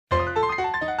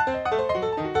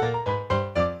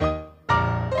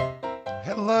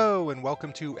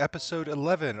welcome to episode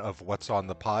 11 of What's on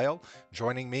the Pile.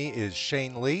 Joining me is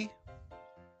Shane Lee,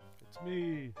 It's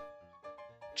me.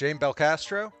 Jane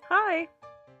Belcastro, Hi.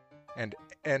 and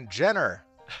Jenner.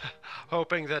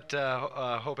 hoping that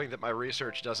my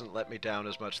research doesn't let me down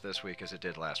as much this week as it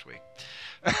did last week.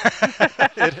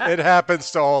 It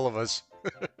happens to all of us.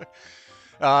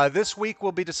 This week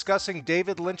we'll be discussing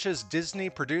David Lynch's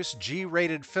Disney-produced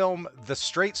G-rated film The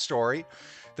Straight Story,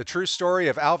 the true story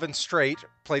of Alvin Straight,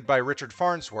 played by Richard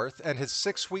Farnsworth, and his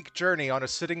 6-week journey on a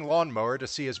sitting lawnmower to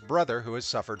see his brother who has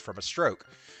suffered from a stroke.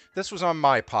 This was on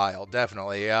my pile,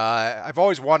 definitely. I've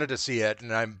always wanted to see it,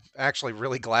 and I'm actually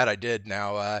really glad I did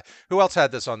now. Who else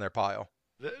had this on their pile?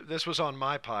 This was on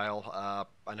my pile.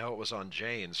 I know it was on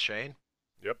Jane's. Shane?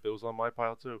 Yep, it was on my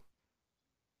pile too.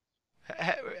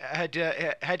 Had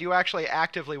you actually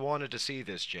actively wanted to see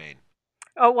this, Jane?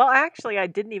 Oh, well, actually, I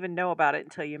didn't even know about it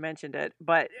until you mentioned it.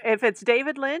 But if it's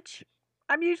David Lynch,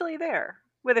 I'm usually there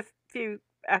with a few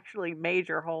actually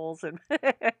major holes in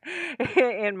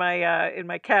in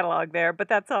my catalog there. But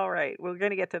that's all right. We're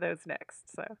going to get to those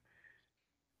next. So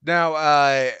Now,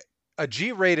 a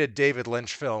G-rated David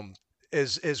Lynch film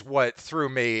is what threw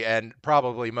me and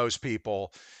probably most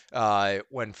people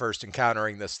when first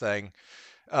encountering this thing.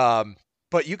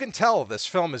 But you can tell this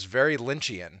film is very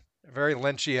Lynchian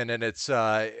in its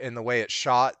in the way it's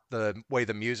shot, the way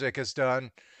the music is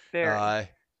done. very.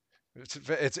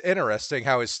 It's interesting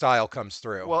how his style comes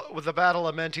through. Well, with the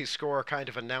Badalamenti score kind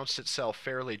of announced itself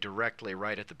fairly directly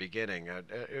right at the beginning,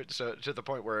 so to the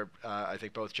point where I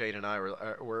think both Jane and I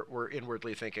were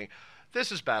inwardly thinking,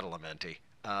 "This is Badalamenti."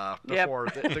 Before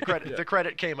the credit the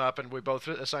credit came up, and we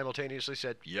both simultaneously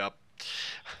said, "Yep."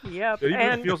 Yep. It even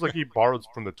And feels like he borrowed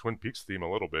from the Twin Peaks theme a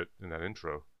little bit in that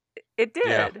intro. it did.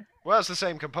 Yeah. Well, it's the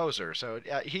same composer, so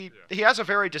he has a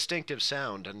very distinctive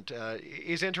sound, and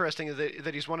he's interesting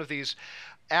that he's one of these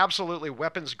absolutely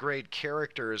weapons-grade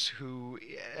characters who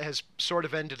has sort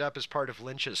of ended up as part of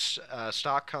Lynch's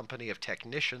stock company of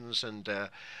technicians and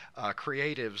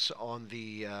creatives on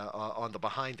the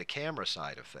behind-the-camera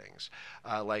side of things.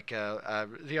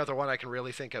 The other one I can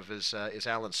really think of is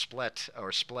Alan Splett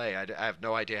or Splay. I have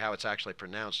no idea how it's actually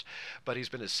pronounced, but he's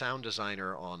been his sound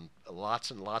designer on lots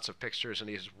and lots of pictures, and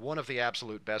he's one of the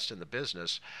absolute best in the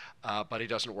business, but he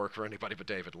doesn't work for anybody but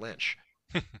David Lynch.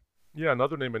 Yeah,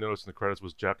 another name I noticed in the credits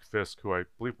was Jack Fisk, who I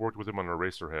believe worked with him on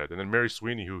Eraserhead, and then Mary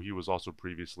Sweeney, who he was also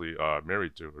previously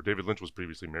married to, or David Lynch was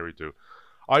previously married to.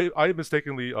 I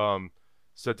mistakenly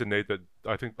said to Nate that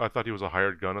I thought he was a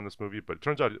hired gun on this movie, but it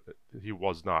turns out he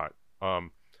was not.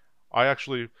 Have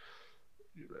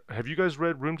you guys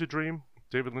read Room to Dream,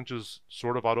 David Lynch's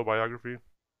sort of autobiography?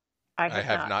 I I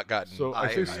have not gotten So I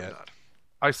I have say not.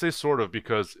 I say sort of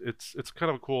because it's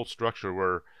kind of a cool structure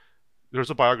where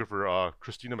there's a biographer,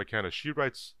 Christina McKenna. She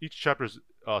writes each chapter is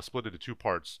split into two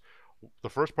parts. The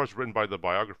first part's written by the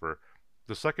biographer.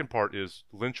 The second part is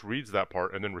Lynch reads that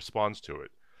part and then responds to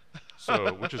it.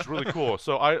 So, which is really cool.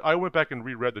 So I went back and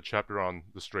reread the chapter on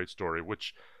The Straight Story,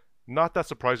 which, not that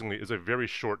surprisingly, is a very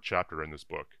short chapter in this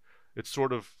book. It's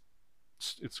sort of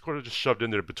just shoved in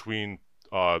there between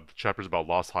the chapters about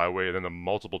Lost Highway and then the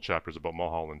multiple chapters about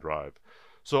Mulholland Drive.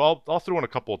 So I'll throw in a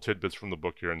couple of tidbits from the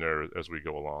book here and there as we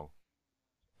go along.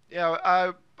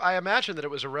 Yeah, I imagine that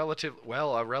it was a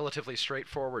relatively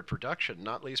straightforward production,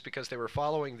 not least because they were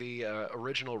following the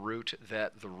original route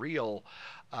that the real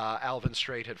Alvin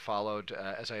Straight had followed,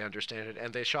 as I understand it,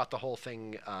 and they shot the whole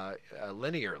thing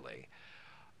linearly.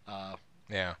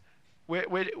 Yeah.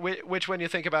 Which, when you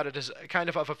think about it, is kind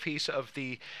of a piece of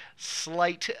the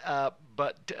slight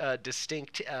but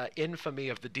distinct infamy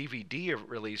of the DVD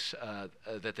release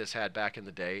that this had back in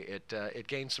the day. It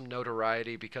gained some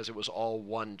notoriety because it was all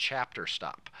one chapter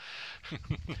stop. I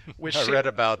read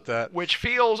about that. Which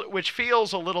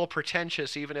feels a little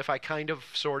pretentious, even if I kind of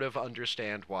sort of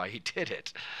understand why he did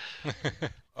it.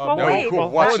 Well, no, wait. cool.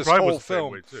 Watch this Drive whole was the same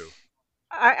film. way, too.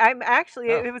 I'm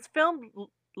actually, Oh. it was filmed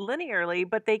linearly,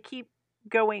 but they keep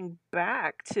going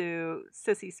back to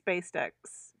Sissy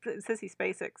Spacek's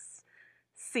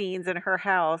scenes in her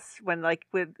house when, like,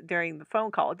 during the phone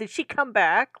call. Did she come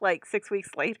back like 6 weeks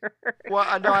later?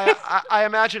 Well, no, I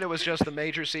imagine it was just the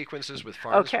major sequences with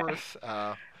Farnsworth.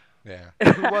 Yeah.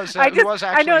 Who was actually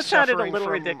I know it sounded a suffering little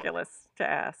from ridiculous to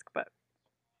ask, but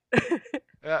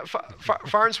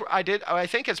Farnsworth. I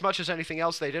think as much as anything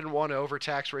else, they didn't want to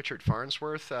overtax Richard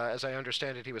Farnsworth. As I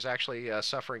understand it, he was actually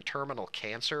suffering terminal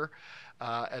cancer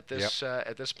at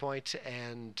this point,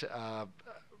 and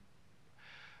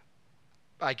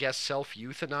I guess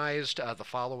self-euthanized the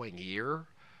following year,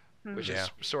 which Yeah.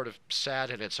 is sort of sad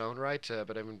in its own right.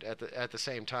 But I mean, at the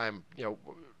same time,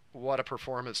 what a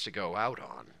performance to go out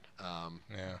on.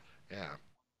 Yeah. Yeah.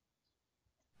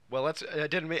 Well, I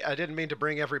didn't mean to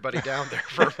bring everybody down there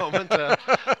for a moment. Yeah,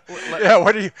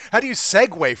 how do you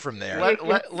segue from there?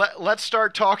 Let's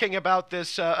start talking about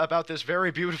this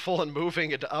very beautiful and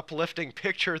moving and uplifting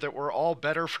picture that we're all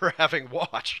better for having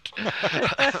watched.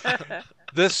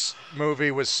 This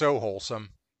movie was so wholesome.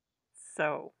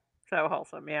 So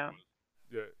wholesome, yeah.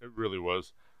 Yeah, it really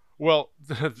was. Well,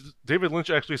 David Lynch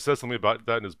actually says something about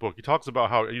that in his book. He talks about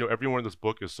how everyone in this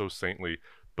book is so saintly,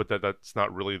 but that's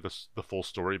not really the full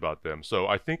story about them. So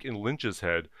I think in Lynch's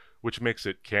head, which makes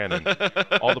it canon,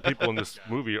 all the people in this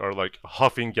movie are like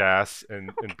huffing gas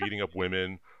and beating up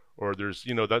women. Or there's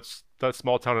that's that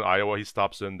small town in Iowa he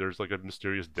stops in. There's like a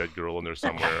mysterious dead girl in there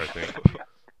somewhere, I think.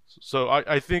 So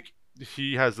I think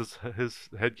he has his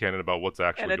headcanon about what's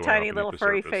actually And a going on tiny beneath little the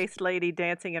furry surface. faced lady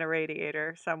dancing in a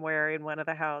radiator somewhere in one of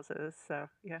the houses. So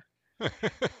yeah.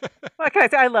 Like I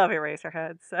say, I love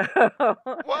Eraserhead. So Well,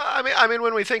 I mean,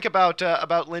 when we think about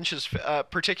Lynch's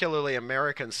particularly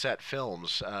American set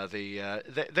films,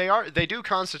 they do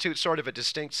constitute sort of a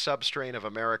distinct substrain of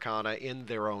Americana in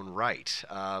their own right.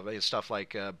 Stuff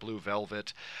like Blue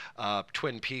Velvet,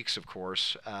 Twin Peaks, of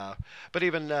course, but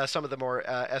even some of the more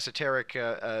esoteric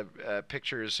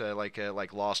pictures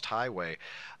like Lost Highway,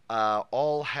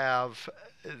 all have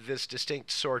this distinct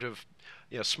sort of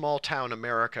small town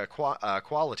America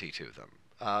quality to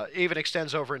them. Even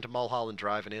extends over into Mulholland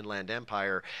Drive and Inland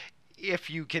Empire, if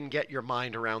you can get your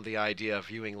mind around the idea of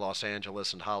viewing Los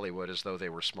Angeles and Hollywood as though they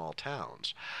were small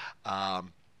towns.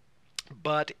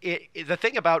 But the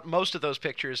thing about most of those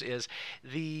pictures is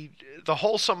the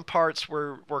wholesome parts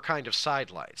were kind of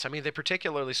sidelights. I mean, they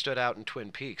particularly stood out in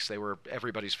Twin Peaks. They were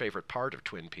everybody's favorite part of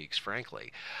Twin Peaks,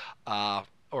 frankly.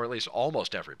 Or at least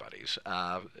almost everybody's.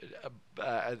 I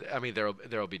mean,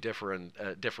 there'll be differing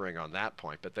on that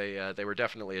point, but they were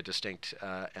definitely a distinct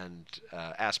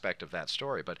aspect of that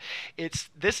story. But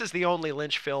this is the only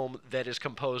Lynch film that is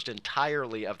composed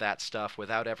entirely of that stuff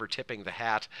without ever tipping the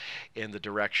hat in the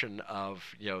direction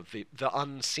of the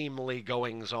unseemly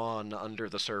goings on under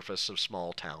the surface of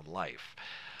small town life.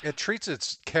 It treats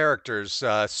its characters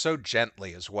so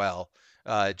gently as well,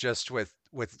 just with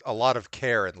a lot of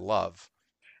care and love.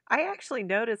 I actually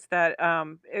noticed that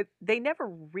they never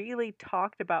really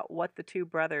talked about what the two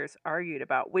brothers argued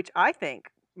about, which I think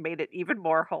made it even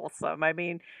more wholesome. I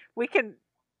mean, we can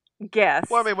guess.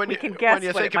 Well, I mean, We can guess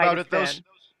what it might have been.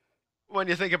 when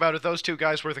you think about it, those two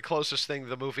guys were the closest thing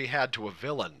the movie had to a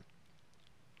villain.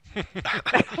 The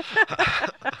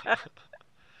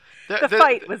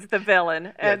fight was the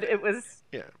villain, and it was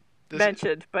Yeah.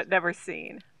 mentioned but never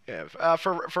seen. Yeah,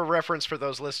 for reference for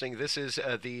those listening, this is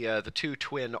the two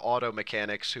twin auto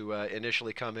mechanics who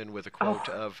initially come in with a quote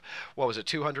of what was it,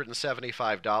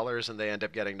 $275, and they end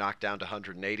up getting knocked down to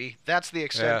 180. That's the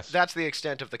extent. Yes. That's the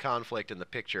extent of the conflict in the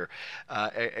picture,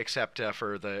 except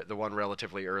for the one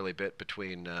relatively early bit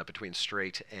between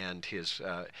Strait and his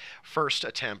first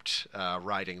attempt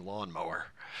riding lawnmower.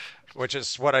 Which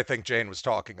is what I think Jane was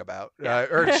talking about, Yeah.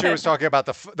 or she was talking about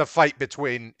the fight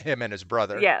between him and his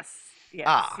brother. Yes. Yes.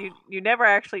 Ah. You never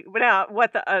actually. Now,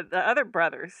 what the other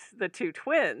brothers, the two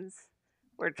twins,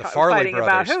 were The Farley fighting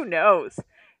about, brothers. who knows?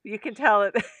 You can tell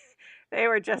that they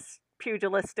were just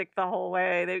pugilistic the whole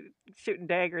way. They shooting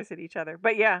daggers at each other.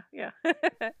 But yeah. Yeah,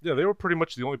 they were pretty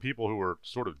much the only people who were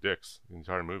sort of dicks in the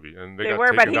entire movie, and they They got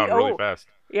were, but taken down really fast.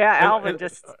 Yeah, And- Alvin and-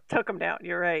 just took them down.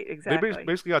 You're right, exactly. They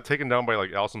basically got taken down by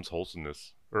like Alsom's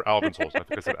wholesomeness, or Alvin's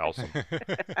wholesomeness. I think I said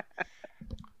Alsom.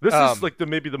 This is like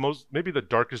maybe the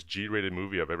darkest G-rated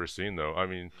movie I've ever seen, though. I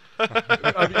mean,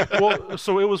 well,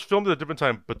 so it was filmed at a different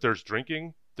time, but there's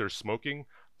drinking, there's smoking,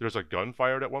 there's a gun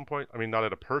fired at one point. I mean, not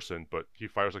at a person, but he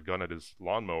fires a gun at his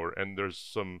lawnmower, and there's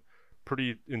some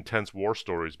pretty intense war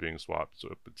stories being swapped. So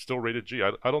it's still rated G.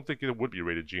 I don't think it would be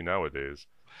rated G nowadays.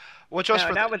 Well, just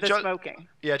for not with the smoking.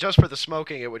 Yeah, just for the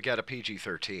smoking, it would get a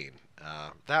PG-13.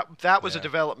 That was a Yeah.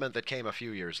 development that came a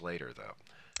few years later, though.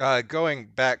 Going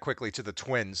back quickly to the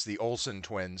twins, the Olsen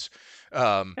twins,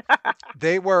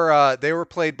 they were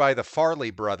played by the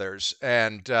Farley brothers,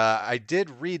 and I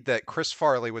did read that Chris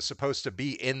Farley was supposed to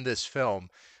be in this film,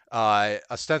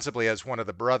 ostensibly as one of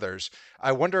the brothers.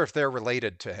 I wonder if they're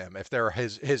related to him, if they're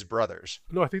his brothers.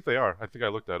 No, I think they are. I think I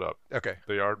looked that up. Okay.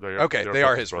 They are. Okay, they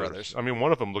are his brothers. I mean,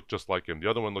 one of them looked just like him.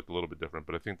 The other one looked a little bit different,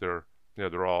 but I think they're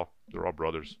all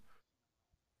brothers.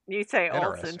 You say Olsen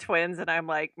Interesting. twins, and I'm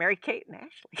like Mary Kate and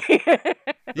Ashley.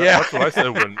 Yeah. That's what I said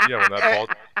when that bald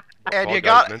And guy you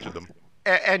got mentioned them.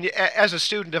 And as a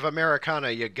student of Americana,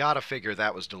 you got to figure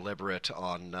that was deliberate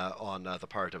on the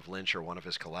part of Lynch or one of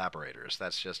his collaborators.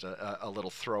 That's just a little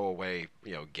throwaway,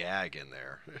 gag in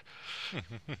there.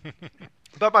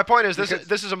 But my point is, Because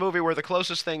this is a movie where the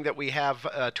closest thing that we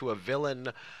have to a villain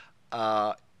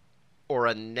uh, or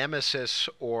a nemesis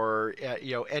or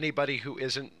anybody who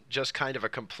isn't just kind of a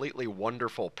completely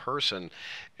wonderful person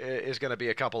is going to be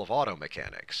a couple of auto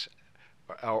mechanics.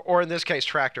 Or in this case,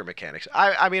 tractor mechanics.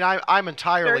 I'm They're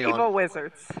entirely on. evil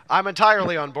wizards. I'm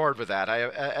entirely on board with that.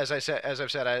 As I've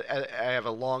said, I have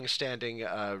a long-standing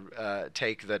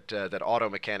take that auto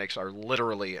mechanics are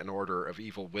literally an order of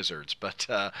evil wizards, but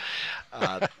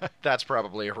that's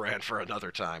probably a rant for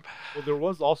another time. Well, there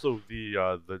was also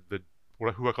the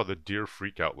who I call the deer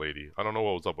freakout lady. I don't know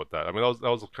what was up with that. I mean, that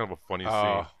was kind of a funny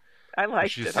scene. I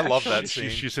liked She's, it. I love that Actually.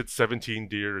 scene. She's hit 17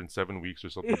 deer in 7 weeks or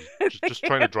something, just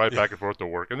trying to drive back and forth to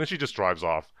work, and then she just drives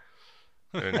off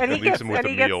and, And he leaves gets him with and a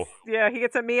he meal. gets he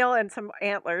gets a meal and some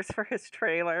antlers for his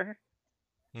trailer.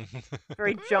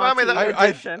 Very Well, I mean, jaunty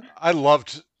addition. I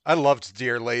loved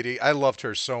Dear Lady. I loved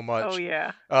her so Oh much.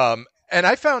 yeah. And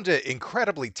I found it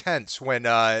incredibly tense when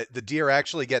the deer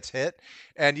actually gets hit,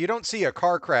 and you don't see a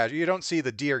car crash. You don't see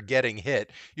the deer getting hit.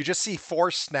 You just see 4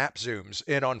 snap zooms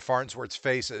in on Farnsworth's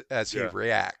face as he Yeah.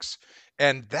 reacts.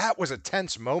 And that was a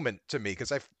tense moment to me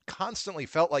because I constantly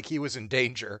felt like he was in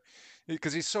danger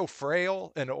because he's so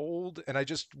frail and old, and I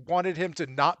just wanted him to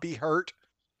not be hurt.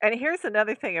 And here's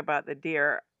another thing about the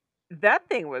deer. That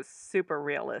thing was super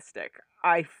realistic.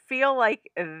 I feel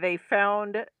like they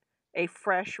found a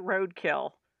fresh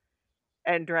roadkill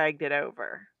and dragged it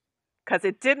over because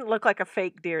it didn't look like a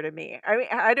fake deer to me. I mean,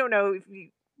 I don't know if you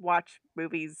watch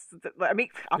movies. I mean,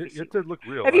 obviously, It did look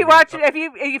real. if I you mean, watch,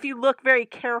 if you look very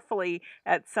carefully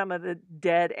at some of the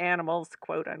dead animals,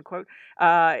 quote unquote,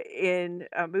 in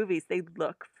movies, they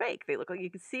look fake. They look like you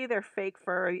can see their fake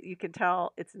fur. You can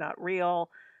tell it's not real.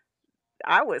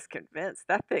 I was convinced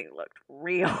that thing looked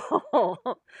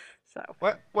real. So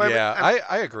Yeah,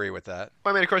 I agree with that.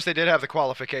 I mean, of course, they did have the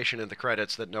qualification in the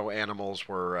credits that no animals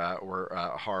were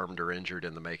harmed or injured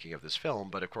in the making of this film,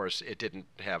 but of course, it didn't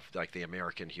have like the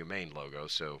American Humane logo,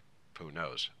 so who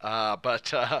knows?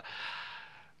 But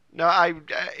no,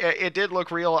 it did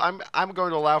look real. I'm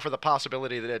going to allow for the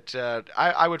possibility that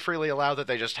I would freely allow that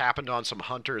they just happened on some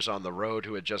hunters on the road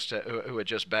who had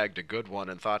just bagged a good one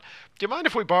and thought, do you mind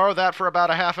if we borrow that for about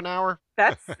a half an hour?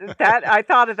 that's that. I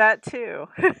thought of that too.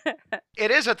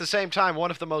 It is at the same time one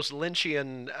of the most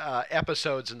Lynchian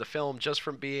episodes in the film, just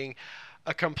from being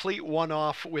a complete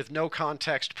one-off with no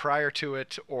context prior to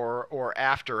it or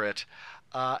after it,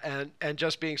 and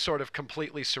just being sort of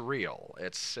completely surreal.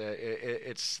 It's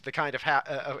the kind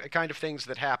of things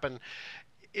that happen.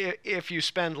 If you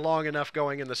spend long enough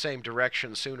going in the same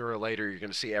direction, sooner or later you're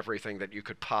going to see everything that you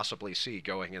could possibly see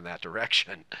going in that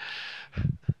direction.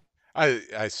 I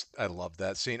love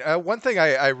that scene. One thing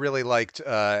I really liked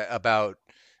about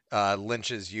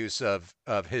Lynch's use of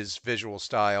his visual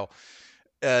style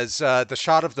is the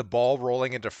shot of the ball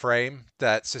rolling into frame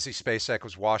that Sissy Spacek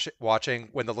was watching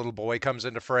when the little boy comes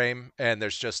into frame, and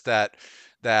there's just that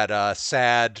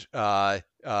sad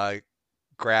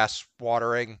grass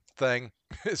watering thing,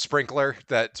 sprinkler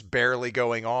that's barely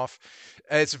going off.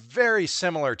 It's very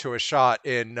similar to a shot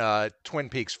in Twin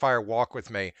Peaks Fire Walk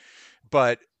with Me,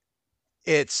 but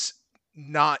it's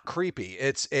not creepy.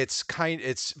 It's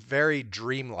very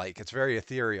dreamlike. It's very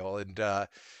ethereal, and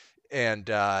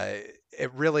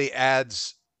it really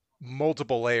adds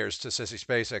multiple layers to Sissy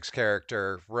Spacek's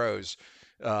character Rose.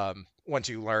 Once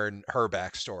you learn her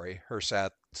backstory, her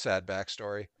sad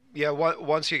backstory. Yeah,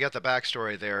 once you get the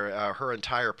backstory there, her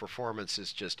entire performance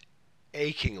is just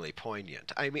achingly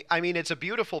poignant. I mean, it's a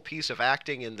beautiful piece of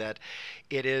acting in that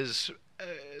it is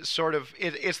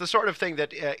it's the sort of thing that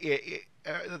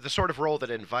the sort of role that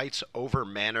invites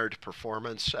over-mannered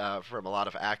performance from a lot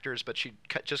of actors, but she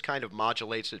just kind of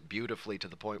modulates it beautifully to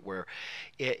the point where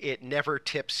it never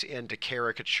tips into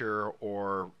caricature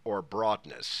or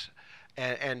broadness.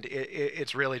 And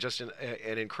it's really just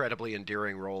an incredibly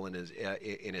endearing role in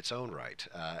its own right,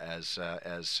 as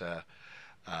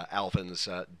Alvin's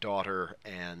daughter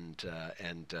and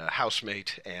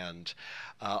housemate and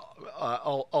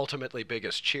ultimately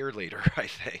biggest cheerleader, I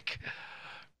think.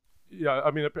 Yeah,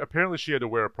 I mean, apparently she had to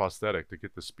wear a prosthetic to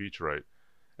get the speech right.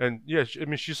 And yeah, I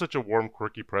mean, she's such a warm,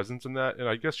 quirky presence in that, and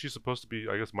I guess she's supposed to be,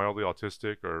 I guess, mildly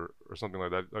autistic or something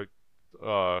like that. Like,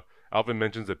 Alvin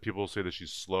mentions that people say that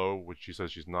she's slow, which she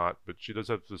says she's not, but she does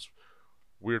have this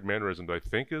weird mannerism that I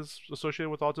think is associated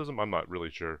with autism. I'm not really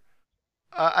sure.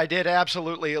 I did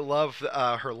absolutely love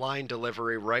her line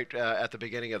delivery right at the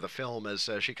beginning of the film as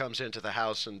she comes into the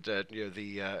house and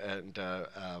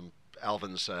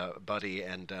Alvin's buddy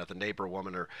and the neighbor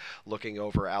woman are looking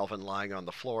over Alvin lying on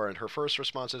the floor, and her first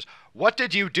response is, "What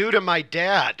did you do to my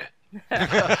dad?"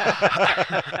 I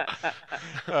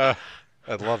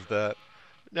love that.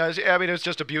 No, I mean it's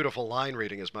just a beautiful line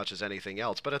reading as much as anything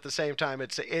else, but at the same time,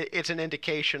 it's an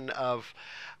indication of,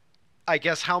 I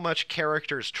guess, how much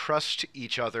characters trust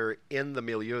each other in the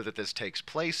milieu that this takes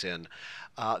place in,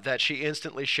 that she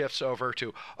instantly shifts over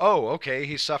to, oh, okay,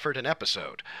 he suffered an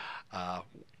episode.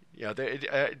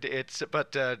 It's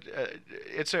but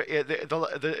it's a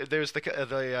there's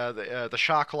the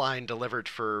shock line delivered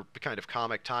for kind of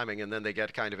comic timing, and then they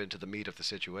get kind of into the meat of the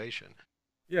situation.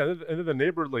 Yeah, and then the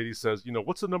neighbor lady says,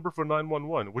 what's the number for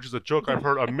 911? Which is a joke I've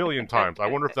heard a million times. I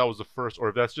wonder if that was the first, or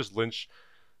if that's just Lynch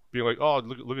being like, oh,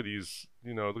 look at these,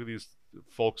 look at these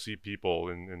folksy people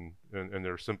in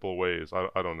their simple ways.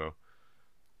 I don't know,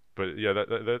 but yeah,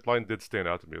 that line did stand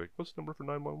out to me. Like, what's the number for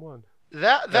 911?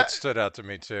 That stood out to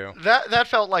me too. That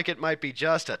felt like it might be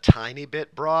just a tiny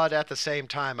bit broad. At the same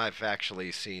time, I've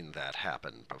actually seen that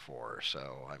happen before.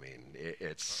 So I mean,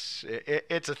 it's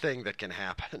a thing that can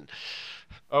happen.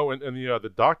 Oh, and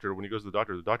the doctor, when he goes to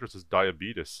the doctor says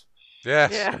diabetes.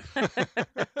 Yes. Yeah.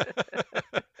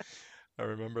 I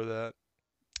remember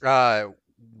that.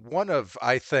 One of,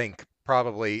 I think,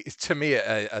 probably to me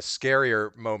a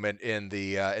scarier moment in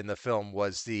the film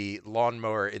was the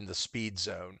lawnmower in the speed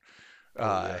zone,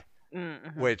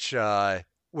 which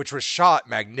was shot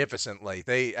magnificently.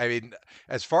 I mean,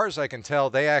 as far as I can tell,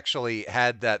 they actually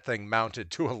had that thing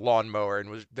mounted to a lawnmower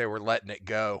and they were letting it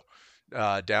go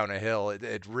down a hill.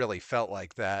 It really felt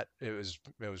like that. It was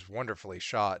wonderfully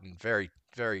shot and very,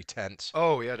 very tense.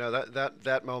 Oh yeah, no,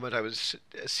 that moment I was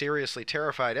seriously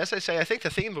terrified. As I say, I think the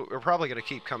theme that we're probably going to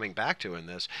keep coming back to in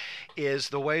this is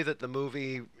the way that the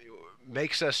movie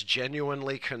makes us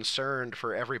genuinely concerned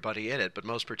for everybody in it, but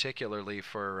most particularly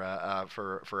for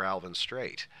Alvin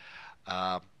Straight.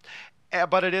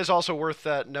 But it is also worth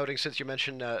noting, since you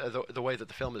mentioned the way that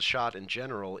the film is shot in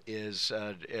general, is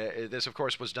this, of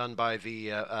course, was done by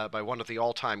by one of the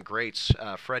all-time greats,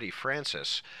 Freddie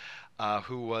Francis,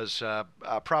 who was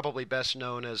probably best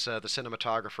known as the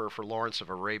cinematographer for Lawrence of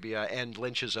Arabia and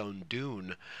Lynch's own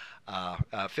Dune,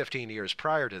 15 years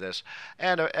prior to this,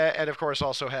 and of course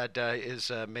also had his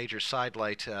major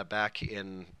sidelight back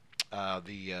in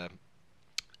the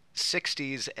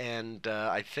 60s and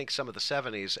I think some of the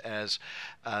 70s as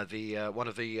one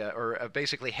of the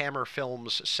basically Hammer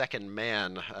Films' second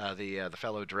man, the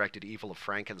fellow who directed Evil of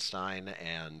Frankenstein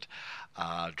and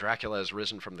Dracula Has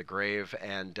Risen from the Grave,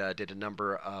 and did a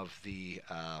number of the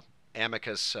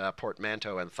Amicus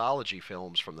Portmanteau anthology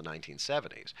films from the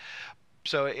 1970s.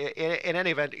 So in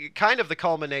any event, kind of the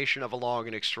culmination of a long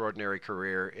and extraordinary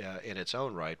career in its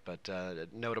own right, but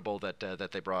notable that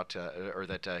they brought or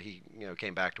that he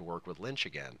came back to work with Lynch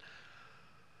again.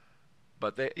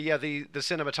 But the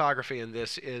cinematography in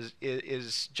this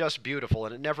is just beautiful,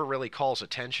 and it never really calls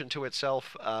attention to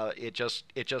itself. It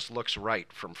just looks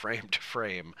right from frame to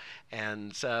frame,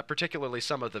 and particularly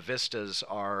some of the vistas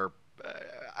are.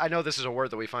 I know this is a word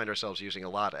that we find ourselves using a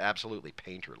lot. Absolutely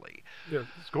painterly. Yeah,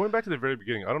 going back to the very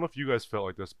beginning, I don't know if you guys felt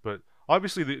like this, but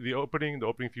obviously the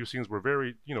opening few scenes were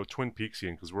very Twin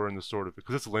Peaksian because we're in this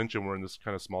because it's Lynch and we're in this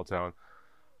kind of small town.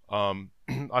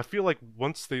 I feel like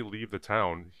once they leave the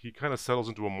town, he kind of settles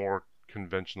into a more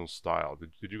conventional style.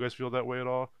 Did you guys feel that way at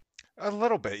all? A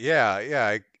little bit,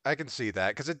 yeah. I can see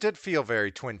that because it did feel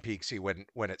very Twin Peaksy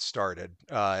when it started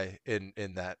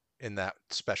in that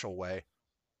special way.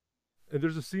 And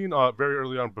there's a scene very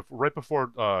early on, right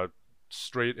before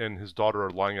Straight and his daughter are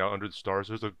lying out under the stars.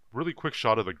 There's a really quick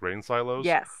shot of the grain silos.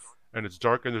 Yes. And it's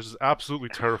dark, and there's this absolutely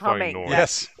terrifying noise.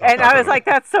 Yes. And I was like,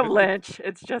 that's so Lynch.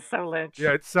 It's just so Lynch.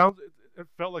 Yeah, it felt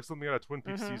like something out of Twin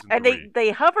Peaks season 3. And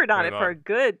they hovered on it for a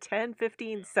good 10,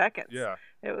 15 seconds. Yeah.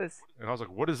 It was. And I was like,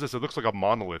 what is this? It looks like a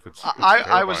monolith. It's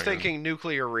I was thinking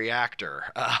nuclear reactor.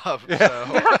 Oh,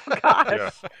 gosh.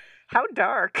 Yeah. How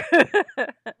dark.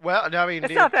 Well, no, I mean,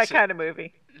 it's not that kind of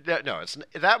movie. No, it's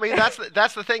that. I mean,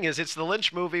 that's the thing is, it's the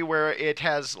Lynch movie where it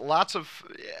has lots of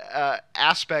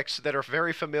aspects that are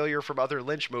very familiar from other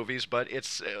Lynch movies, but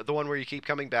it's the one where you keep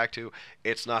coming back to.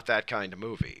 It's not that kind of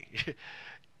movie.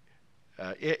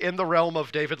 In the realm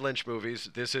of David Lynch movies,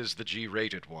 this is the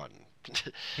G-rated one.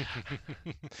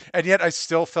 And yet, I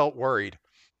still felt worried.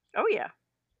 Oh yeah,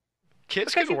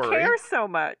 kids because can worry. You care so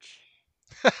much.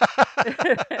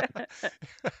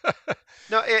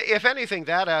 No, if anything,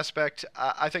 that aspect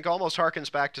I think almost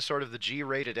harkens back to sort of the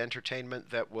G-rated entertainment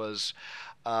that was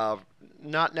uh,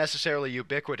 not necessarily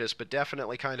ubiquitous, but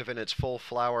definitely kind of in its full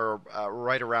flower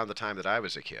right around the time that I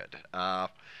was a kid.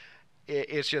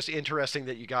 It's just interesting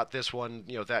that you got this one,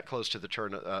 that close to the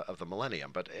turn of the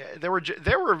millennium. But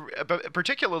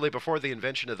particularly before the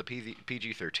invention of the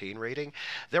PG-13 rating,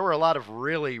 there were a lot of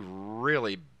really,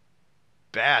 really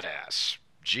badass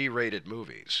G-rated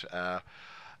movies. Uh,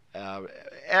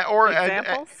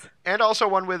 Examples? and also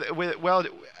one with well,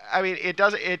 I mean, it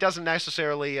doesn't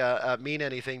necessarily mean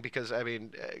anything because I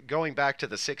mean, going back to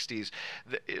the '60s,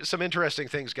 some interesting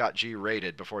things got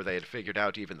G-rated before they had figured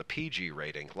out even the PG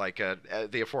rating. Like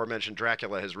the aforementioned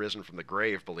Dracula Has Risen from the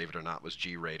Grave, believe it or not, was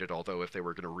G-rated. Although if they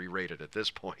were going to re-rate it at this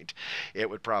point, it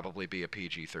would probably be a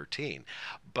PG-13.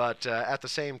 But at the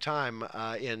same time,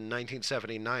 in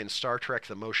 1979, Star Trek: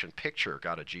 The Motion Picture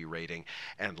got a G rating,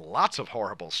 and lots of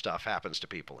horrible stuff happens to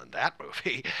people in that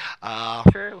movie.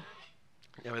 True.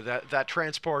 That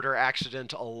transporter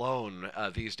accident alone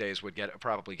these days would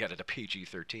probably get it a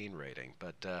PG-13 rating.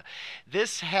 But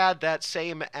this had that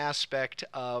same aspect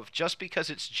of just because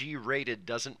it's G-rated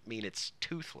doesn't mean it's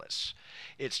toothless.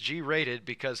 It's G-rated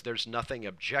because there's nothing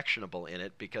objectionable in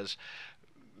it, because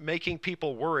making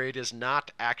people worried is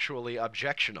not actually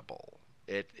objectionable.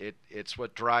 It's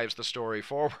what drives the story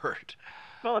forward.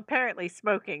 Well, apparently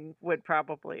smoking would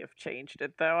probably have changed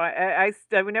it, though. I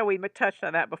know we touched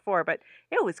on that before, but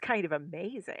it was kind of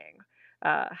amazing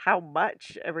how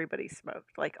much everybody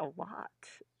smoked, like a lot.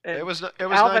 It And was it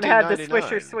was Alvin had the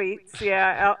Swisher 1999. Sweets.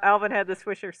 Yeah, Alvin had the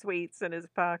Swisher Sweets in his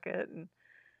pocket, and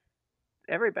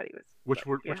everybody was. which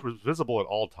were Yeah. which was visible at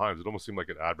all times. It almost seemed like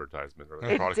an advertisement or a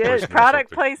It product did placement or product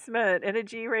something. placement in a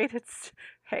G-rated.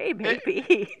 Hey,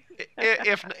 maybe.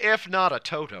 If not a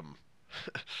totem.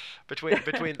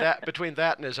 between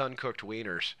that and his uncooked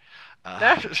wieners.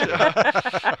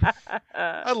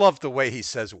 I love the way he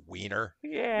says wiener.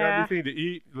 You got Yeah. anything to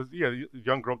eat? Yeah, the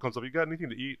young girl comes up. You got anything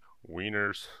to eat?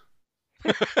 Wieners.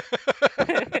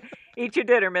 Eat your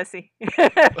dinner, Missy. That's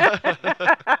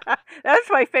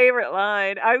my favorite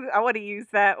line. I want to use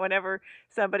that whenever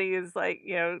somebody is like,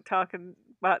 talking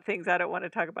about things I don't want to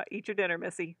talk about. Eat your dinner,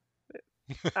 Missy.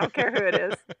 I don't care who it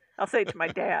is. I'll say it to my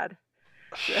dad.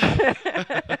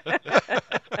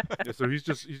 Yeah, so he's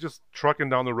just trucking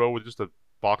down the road with just a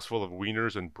box full of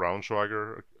wieners and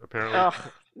Braunschweiger, apparently, Oh,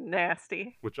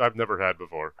 nasty. which I've never had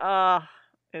before. Oh,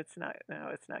 it's not. No,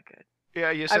 it's not good.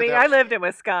 Yeah, you I said mean, that. I lived in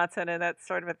Wisconsin, and that's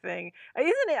sort of a thing,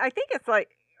 isn't it? I think it's like,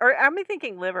 or I'm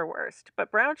thinking liverwurst,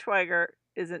 but Braunschweiger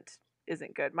isn't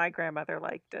good. My grandmother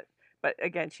liked it, but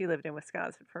again, she lived in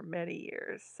Wisconsin for many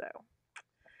years, so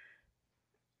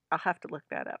I'll have to look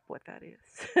that up. What that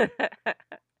is?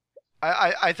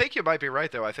 I think you might be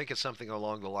right though. I think it's something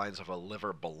along the lines of a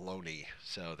liver bologna.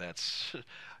 So that's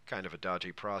kind of a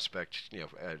dodgy prospect,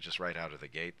 just right out of the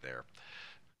gate there.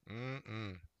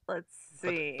 Mm-mm. Let's But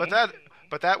see.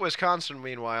 but that Wisconsin,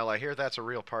 meanwhile, I hear that's a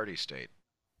real party state.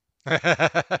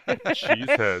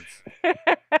 Cheeseheads.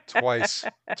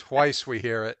 Twice we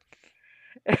hear it.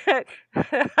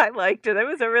 I liked it. It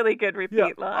was a really good Yeah,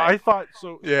 repeat line. I thought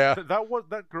so. Yeah.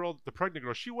 That girl, the pregnant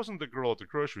girl. She wasn't the girl at the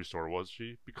grocery store, was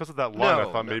she? Because of that line, I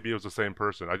No, thought no. maybe it was the same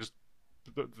person.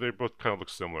 They both kind of look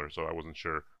similar, so I wasn't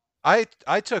sure. I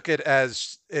took it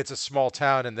as it's a small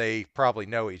town and they probably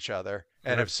know each other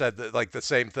and Yeah. have said that like the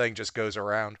same thing just goes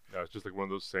around. Yeah, it's just like one of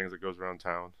those sayings that goes around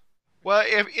town. Well,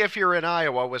 if you're in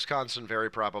Iowa, Wisconsin very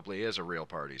probably is a real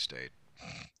party state.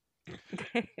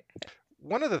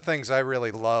 One of the things I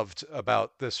really loved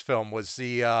about this film was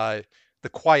the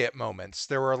quiet moments.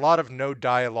 There were a lot of no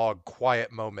dialogue,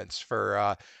 quiet moments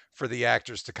for the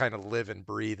actors to kind of live and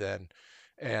breathe in,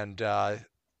 and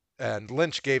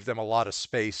Lynch gave them a lot of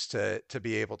space to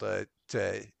be able to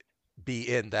be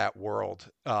in that world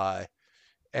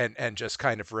and just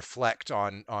kind of reflect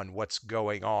on what's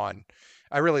going on.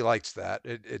 I really liked that.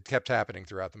 It kept happening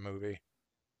throughout the movie.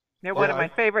 Now, one Yeah, of my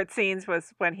favorite scenes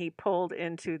was when he pulled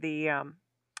into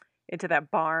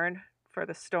that barn for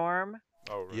the storm.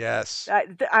 Oh, right. Yes.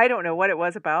 I don't know what it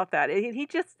was about that.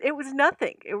 It was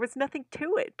nothing. It was nothing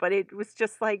to it, but it was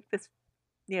just like this,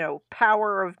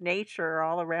 power of nature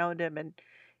all around him, and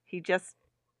he just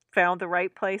found the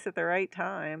right place at the right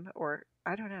time, or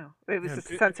I don't know. It was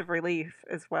Yeah, a sense of relief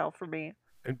as well for me.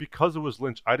 And because it was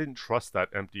Lynch, I didn't trust that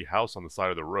empty house on the side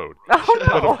of the road. Oh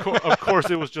But no! of course,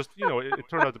 it was just it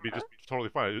turned out to be just totally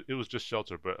fine. It was just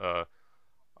shelter. But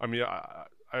I mean,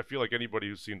 I feel like anybody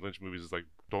who's seen Lynch movies is like,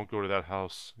 don't go to that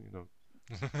house.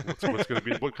 What's gonna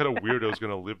be? What kind of weirdo is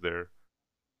gonna live there?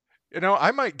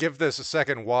 I might give this a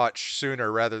second watch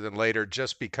sooner rather than later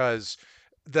just because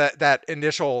that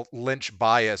initial Lynch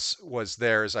bias was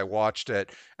there as I watched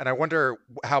it, and I wonder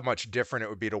how much different it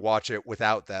would be to watch it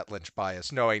without that Lynch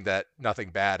bias, knowing that nothing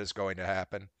bad is going to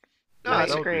happen. No, I Yeah, it,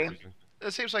 that would be agree. interesting.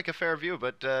 it seems like a fair view,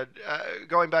 but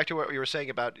going back to what you were saying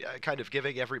about kind of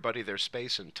giving everybody their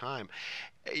space and time,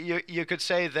 you could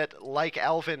say that, like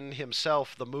Alvin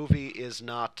himself, the movie is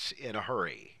not in a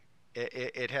hurry.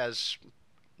 It has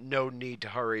no need to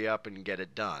hurry up and get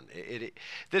it done.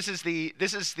 This is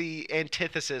the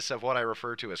antithesis of what I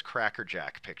refer to as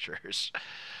crackerjack pictures.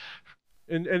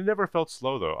 And it never felt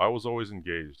slow though. I was always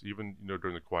engaged, even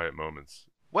during the quiet moments.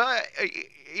 Well,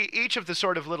 each of the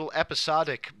sort of little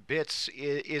episodic bits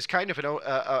is kind of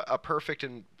a perfect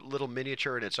and little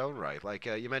miniature in its own right. Like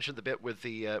you mentioned the bit with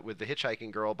the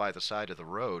hitchhiking girl by the side of the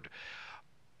road.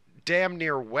 Damn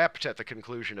near wept at the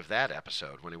conclusion of that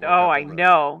episode when he woke Oh, up I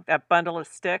know. That bundle of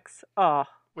sticks. Oh,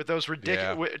 with those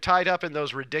Yeah. tied up in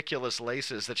those ridiculous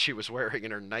laces that she was wearing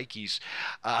in her Nikes.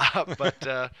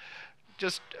 But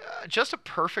just a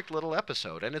perfect little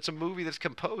episode, and it's a movie that's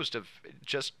composed of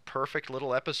just perfect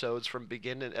little episodes from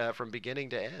beginning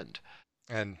to end.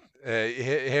 And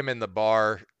him in the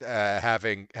bar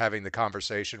having the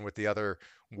conversation with the other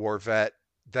war vet,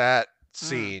 that mm.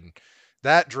 scene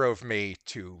that drove me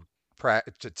to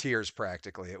tears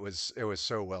practically. It was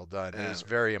so well done. It Uh, was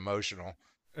very emotional.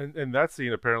 And that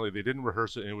scene, apparently they didn't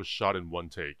rehearse it and it was shot in one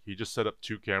take. He just set up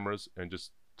two cameras and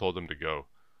just told them to go,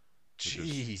 which is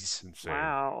Jeez, insane.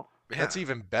 Wow. that's yeah,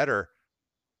 even better.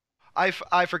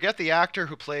 I forget the actor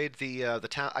who played the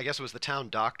town. I guess it was the town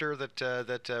doctor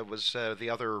that was the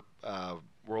other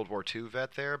World War II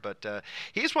vet there. But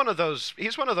he's one of those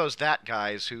that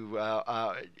guys who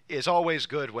is always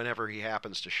good whenever he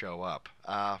happens to show up.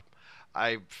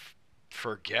 I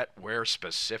forget where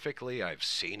specifically I've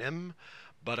seen him,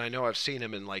 but I know I've seen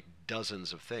him in like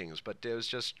dozens of things. But it was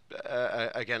just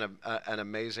again an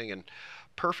amazing and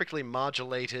perfectly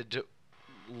modulated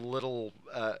little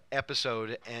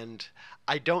episode, and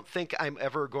I don't think I'm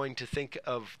ever going to think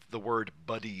of the word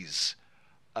buddies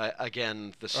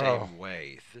again the Oh, same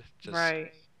way. Just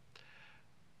Right.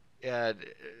 uh,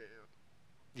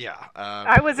 yeah.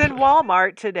 I was in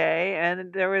Walmart today,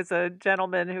 and there was a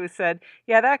gentleman who said,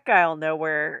 "Yeah, that guy'll know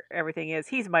where everything is.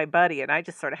 He's my buddy." And I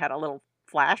just sort of had a little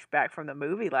flashback from the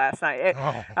movie last night.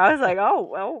 oh. I was like,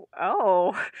 "Oh,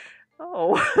 oh,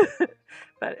 oh."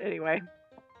 But anyway,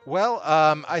 Well,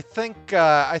 I think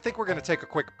we're going to take a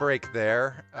quick break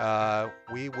there.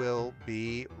 We will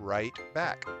be right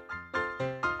back.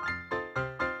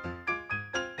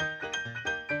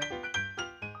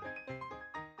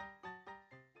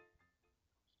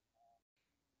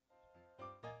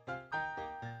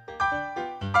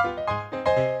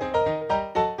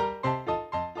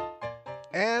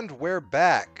 And we're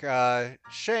back.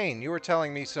 Shane, you were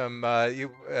telling me some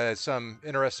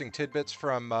interesting tidbits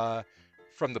from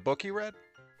the book you read.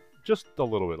 Just a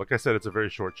little bit. Like I said, it's a very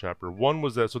short chapter. One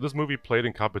was that so this movie played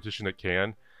in competition at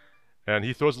Cannes, and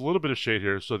he throws a little bit of shade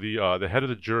here. So the head of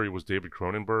the jury was David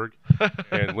Cronenberg,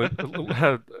 and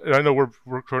and I know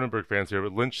we're Cronenberg fans here,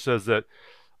 but Lynch says that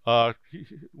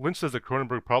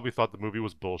Cronenberg probably thought the movie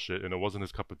was bullshit and it wasn't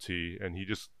his cup of tea, and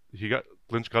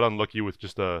Lynch got unlucky with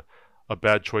just a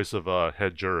bad choice of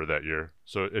head juror that year,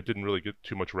 so it didn't really get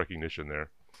too much recognition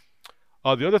there.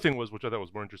 The other thing was, which I thought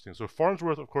was more interesting. So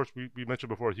Farnsworth, of course, we mentioned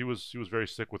before, he was very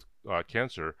sick with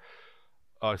cancer.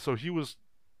 So he was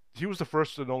the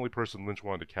first and only person Lynch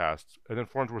wanted to cast, and then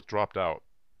Farnsworth dropped out,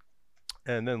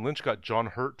 and then Lynch got John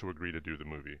Hurt to agree to do the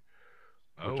movie,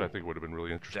 which I Oh, think would have been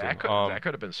really interesting. that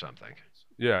could have been something.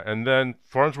 Yeah, and then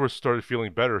Farnsworth started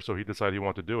feeling better, so he decided he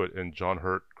wanted to do it, and John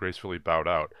Hurt gracefully bowed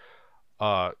out.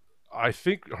 Uh, I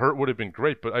think Hurt would have been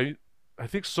great, but I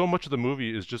think so much of the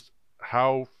movie is just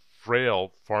how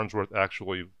frail Farnsworth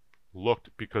actually looked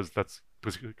because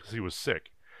he was sick.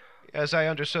 As I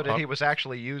understood it, Uh, he was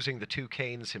actually using the two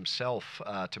canes himself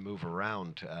to move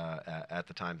around at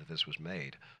the time that this was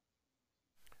made.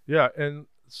 yeah, and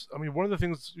I mean one of the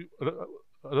things,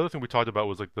 another thing we talked about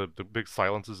was like the big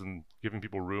silences and giving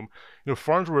people room.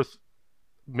 Farnsworth,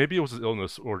 maybe it was his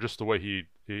illness or just the way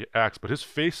he acts, but his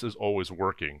face is always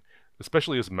working,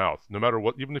 especially his mouth, no matter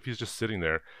what, even if he's just sitting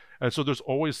there. And so there's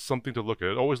always something to look at.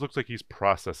 It always looks like he's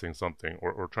processing something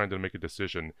or trying to make a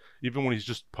decision, even when he's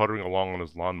just puttering along on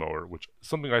his lawnmower, which is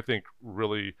something I think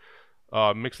really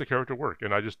makes the character work.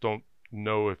 And I just don't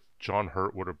know if John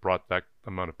Hurt would have brought that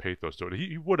amount of pathos to it.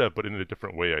 He would have, but in a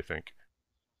different way, I think.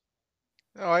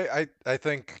 No, I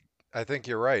think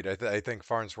you're right. I think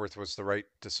Farnsworth was the right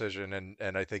decision,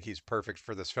 and I think he's perfect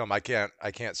for this film. I can't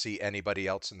see anybody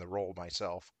else in the role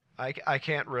myself. I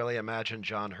can't really imagine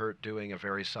John Hurt doing a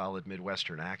very solid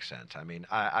Midwestern accent. I mean,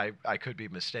 I could be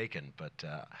mistaken, but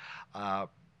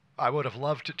I would have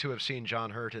loved to have seen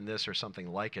John Hurt in this or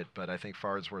something like it. But I think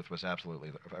Farnsworth was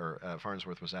absolutely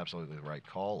the right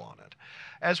call on it,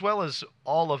 as well as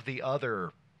all of the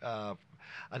other.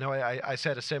 I know I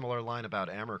said a similar line about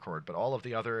Amarcord, but all of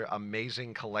the other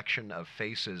amazing collection of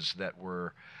faces that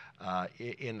were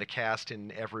in the cast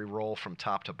in every role from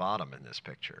top to bottom in this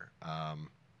picture. I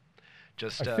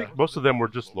think most of them were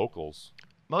just locals.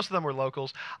 Most of them were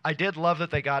locals. I did love that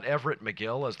they got Everett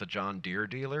McGill as the John Deere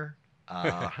dealer.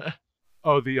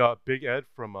 Oh, the Big Ed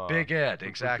from Big Ed, from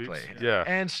exactly. Yeah.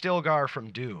 And Stilgar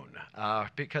from Dune.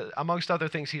 Because, amongst other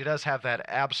things, he does have that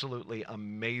absolutely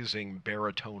amazing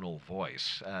baritonal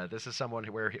voice. This is someone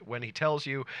where, when he tells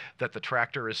you that the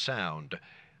tractor is sound,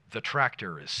 the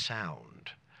tractor is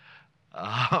sound.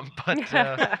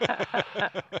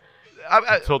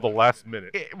 Until the last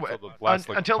minute. Until the last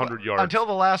 100 yards. Until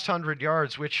the last 100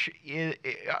 yards, which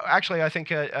actually I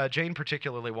think Jane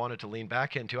particularly wanted to lean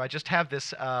back into. I just have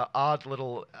this odd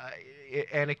little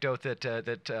anecdote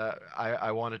that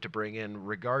I wanted to bring in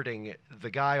regarding the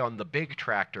guy on the big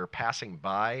tractor passing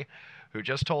by who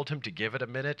just told him to give it a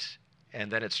minute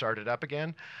and then it started up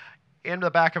again. In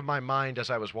the back of my mind as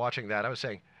I was watching that, I was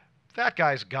saying, that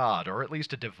guy's God, or at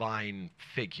least a divine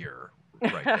figure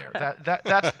right there.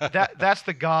 That's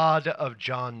the God of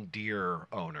John Deere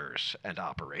owners and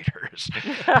operators.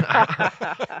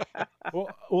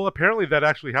 well, apparently that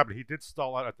actually happened. He did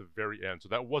stall out at the very end, so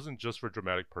that wasn't just for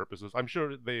dramatic purposes. I'm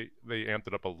sure they amped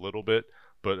it up a little bit,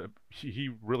 but he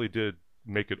really did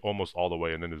make it almost all the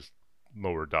way, and then his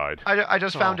mower died. I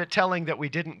just found it telling that we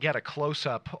didn't get a close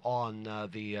up on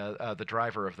the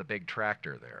driver of the big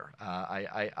tractor there.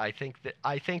 I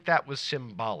think that was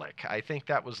symbolic. I think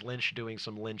that was Lynch doing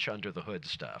some Lynch under the hood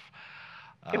stuff.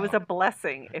 It was a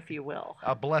blessing, if you will.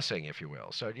 A blessing, if you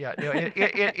will. So yeah,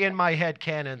 in my head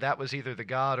canon, that was either the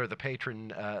god or the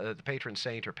patron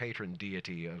saint or patron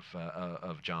deity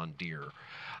of John Deere.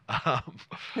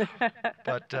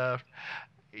 But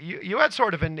you had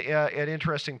sort of an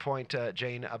interesting point,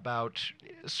 Jane, about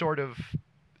sort of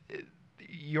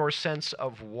your sense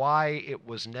of why it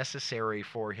was necessary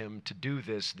for him to do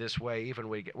this way, even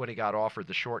when he got offered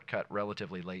the shortcut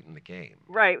relatively late in the game.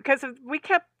 Right, because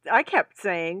I kept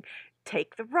saying,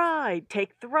 take the ride,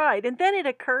 and then it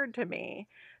occurred to me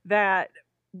that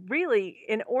really,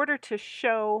 in order to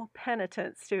show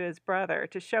penitence to his brother,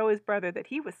 to show his brother that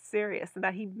he was serious and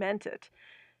that he meant it,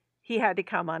 he had to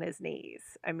come on his knees.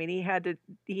 I mean, he had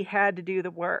to do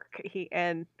the work.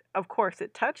 And of course,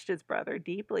 it touched his brother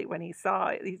deeply when he saw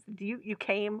it. You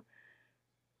came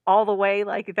all the way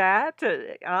like that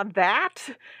on that,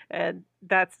 and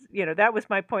that's that was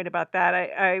my point about that.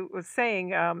 I was saying,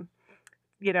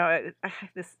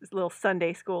 this little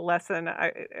Sunday school lesson.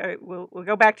 We'll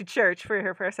go back to church for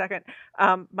a second.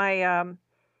 The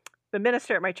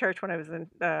minister at my church when I was in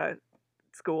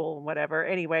school and whatever.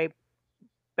 Anyway.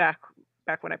 Back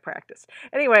when I practiced.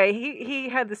 Anyway, he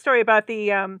had the story about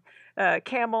the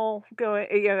camel going.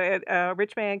 A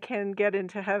rich man can get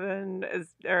into heaven,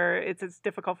 or it's as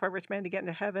difficult for a rich man to get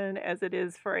into heaven as it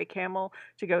is for a camel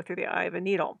to go through the eye of a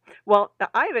needle. Well,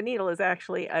 the eye of a needle is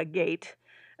actually a gate.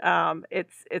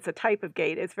 It's a type of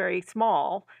gate. It's very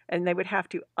small, and they would have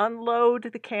to unload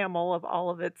the camel of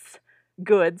all of its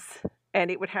goods,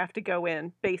 and it would have to go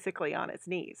in basically on its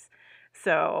knees.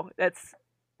 So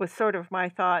was sort of my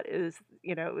thought is,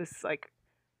 it was like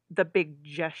the big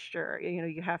gesture,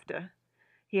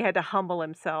 he had to humble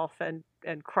himself and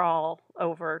crawl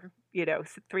over,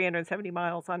 370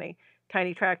 miles on a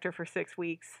tiny tractor for 6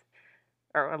 weeks,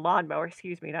 or a lawnmower,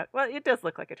 excuse me. It does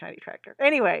look like a tiny tractor.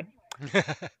 Anyway.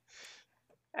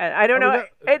 And I don't know.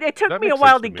 It took me a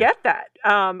while to get that,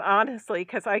 honestly,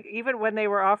 because even when they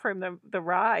were offering the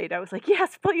ride, I was like,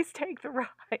 yes, please take the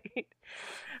ride.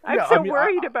 I'm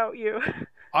worried about you.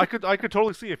 I could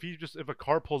totally see if a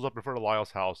car pulls up in front of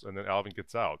Lyle's house and then Alvin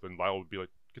gets out, then Lyle would be like,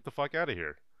 get the fuck out of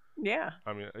here. Yeah.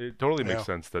 I mean, it totally makes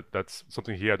sense that that's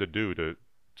something he had to do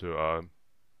to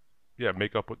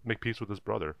make peace with his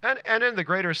brother. And in the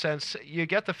greater sense, you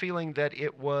get the feeling that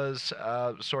it was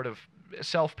sort of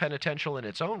self-penitential in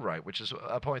its own right, which is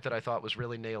a point that I thought was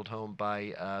really nailed home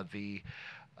by the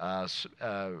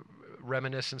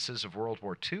reminiscences of World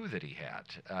War II that he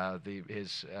had.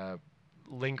 His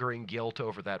lingering guilt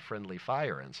over that friendly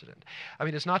fire incident. I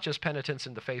mean, it's not just penitence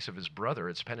in the face of his brother,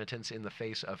 it's penitence in the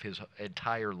face of his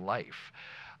entire life.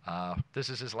 This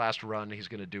is his last run. He's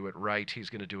going to do it right. He's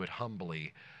going to do it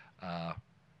humbly.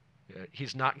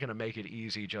 He's not going to make it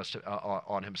easy just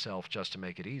on himself just to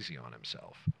make it easy on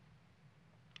himself.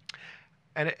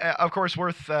 And of course,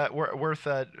 worth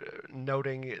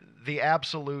noting the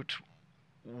absolute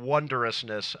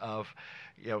wondrousness of,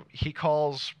 he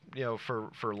calls,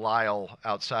 for Lyle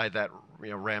outside that,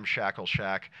 ramshackle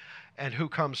shack, and who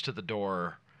comes to the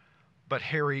door but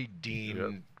Harry Yep.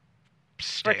 Dean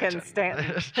Frickin'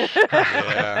 Stanton. Stanton.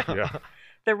 Yeah. Yeah.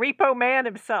 The Repo Man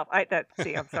himself. I'm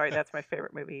sorry, that's my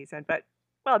favorite movie he's in. But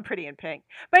well, I'm Pretty in Pink.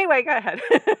 But anyway, go ahead.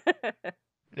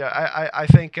 Yeah, I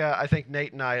think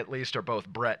Nate and I at least are both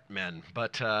Brett men,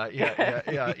 but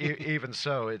yeah. Even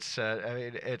so, I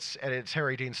mean, it's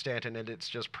Harry Dean Stanton, and it's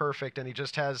just perfect. And he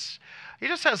just has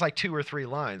like two or three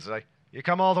lines like, "You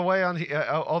come all the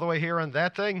way here on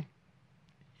that thing."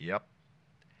 Yep.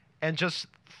 And just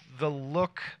the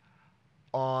look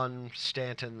on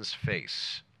Stanton's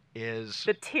face is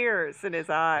The tears in his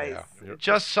eyes. Yeah. Yep.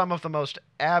 just some of the most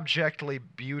abjectly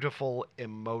beautiful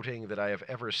emoting that I have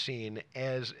ever seen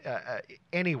as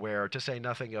anywhere. To say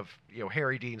nothing of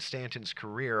Harry Dean Stanton's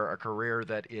career, a career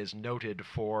that is noted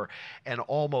for an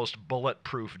almost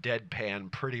bulletproof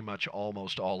deadpan, pretty much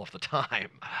almost all of the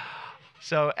time.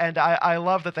 So, and I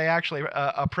love that they actually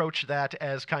approach that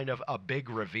as kind of a big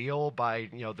reveal by,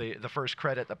 the first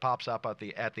credit that pops up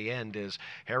at the end is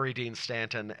Harry Dean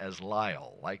Stanton as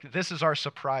Lyle. Like, this is our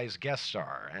surprise guest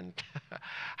star. And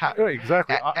how, Yeah,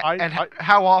 exactly.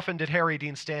 how often did Harry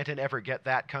Dean Stanton ever get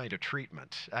that kind of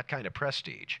treatment, that kind of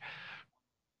prestige?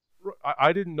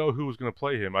 I didn't know who was going to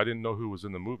play him. I didn't know who was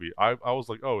in the movie. I was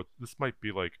like, oh, this might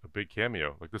be like a big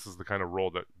cameo. Like, this is the kind of role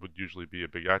that would usually be a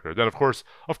big actor. Then, of course,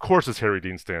 it's Harry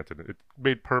Dean Stanton. It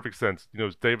made perfect sense.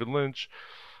 It's David Lynch.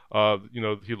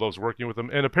 He loves working with him.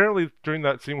 And apparently, during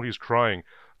that scene where he's crying,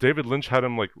 David Lynch had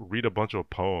him like read a bunch of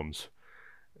poems,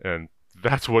 and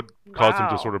that's what caused him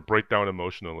to sort Wow. of break down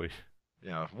emotionally.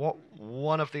 Yeah,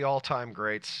 one of the all-time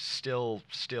greats, still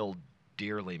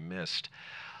dearly missed,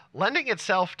 lending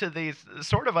itself to the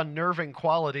sort of unnerving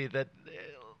quality that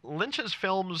Lynch's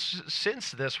films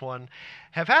since this one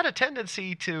have had a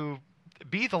tendency to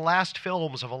be the last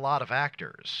films of a lot of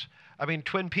actors. I mean,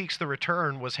 Twin Peaks: The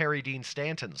Return was Harry Dean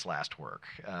Stanton's last work.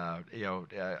 A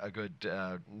good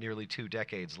nearly 2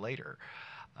 decades later.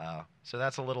 So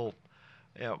that's a little,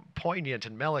 poignant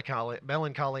and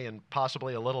melancholy, and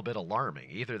possibly a little bit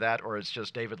alarming. Either that, or it's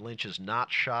just David Lynch is not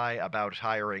shy about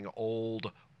hiring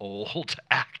old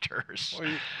actors.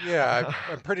 Well, yeah,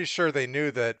 I'm pretty sure they knew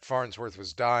that Farnsworth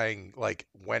was dying like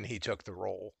when he took the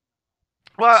role.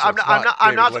 Well, So it's not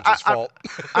David Lynch's fault.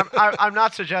 I'm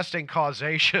not suggesting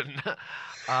causation.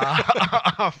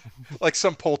 Like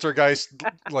some poltergeist,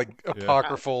 like Yeah.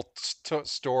 apocryphal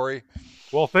story.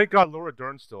 Well, thank God Laura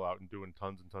Dern's still out and doing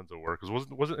tons and tons of work. Because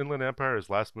wasn't Inland Empire his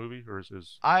last movie, or has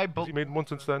he made one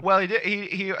since then? Well, he did.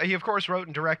 He of course wrote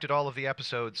and directed all of the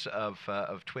episodes of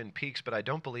Twin Peaks, but I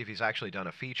don't believe he's actually done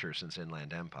a feature since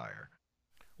Inland Empire.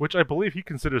 Which I believe he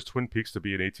considers Twin Peaks to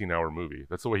be an 18-hour movie.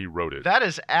 That's the way he wrote it. That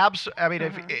is I mean,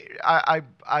 if Mhm.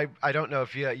 I don't know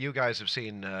if you guys have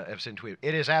seen Twin.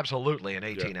 It is absolutely an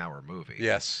 18-hour movie.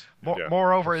 Yes. Yeah,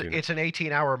 Moreover, I've seen it. it's an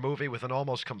 18-hour movie with an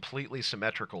almost completely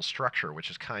symmetrical structure, which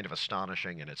is kind of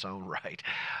astonishing in its own right.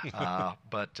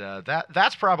 But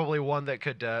that's probably one that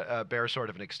could bear sort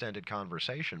of an extended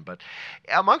conversation. But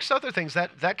amongst other things,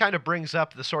 that kind of brings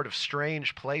up the sort of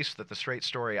strange place that the straight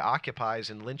story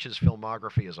occupies in Lynch's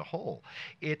filmography as a whole.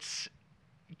 It's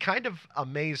kind of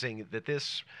amazing that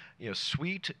this,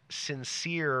 sweet,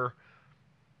 sincere,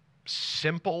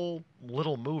 simple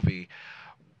little movie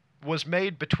was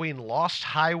made between Lost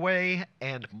Highway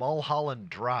and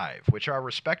Mulholland Drive, which are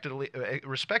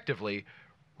respectively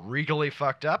regally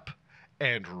fucked up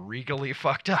and regally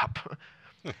fucked up.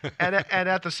 and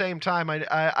at the same time,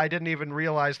 I didn't even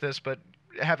realize this, but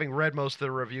having read most of the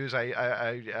reviews,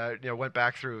 I went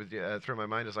back through my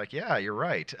mind. Is like, yeah, you're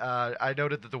right. I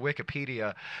noted that the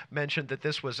Wikipedia mentioned that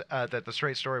that The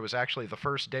Straight Story was actually the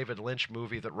first David Lynch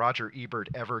movie that Roger Ebert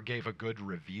ever gave a good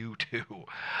review to.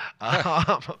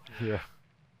 Yeah.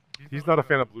 He's not a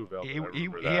fan of Blue Velvet. I He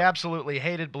remember that. absolutely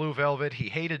hated Blue Velvet. He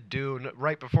hated Dune.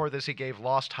 Right before this, he gave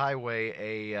Lost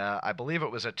Highway I believe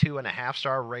it was a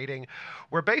 2.5-star rating,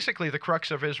 where basically the crux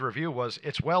of his review was,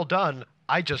 "It's well done.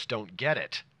 I just don't get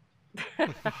it."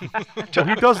 Well,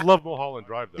 he does love Mulholland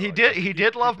Drive, though. He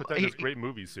did love. put that in his great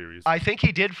movie series. I think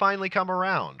he did finally come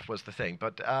around, was the thing.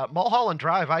 But Mulholland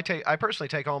Drive, I personally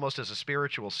take almost as a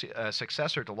spiritual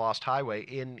successor to Lost Highway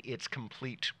in its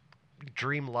complete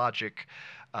dream logic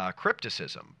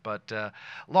crypticism. But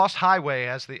Lost Highway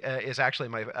is actually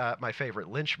my favorite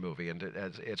Lynch movie, and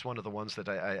it's one of the ones that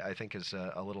I think is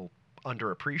a little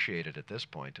underappreciated at this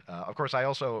point. Of course, I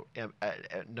also am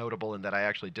notable in that I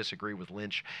actually disagree with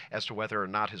Lynch as to whether or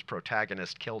not his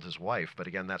protagonist killed his wife. But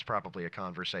again, that's probably a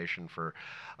conversation for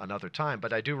another time.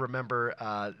 But I do remember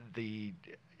the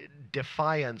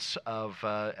defiance of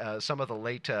some of the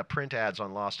late print ads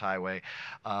on Lost Highway,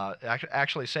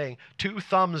 actually saying 2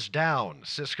 thumbs down,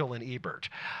 Siskel and Ebert.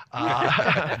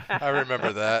 I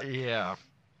remember that. Yeah.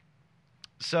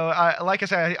 So, like I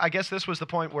said, I guess this was the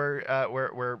point where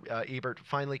Ebert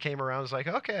finally came around. And was like,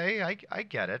 okay, I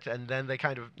get it, and then they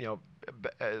kind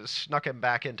of snuck him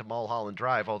back into Mulholland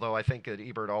Drive. Although I think that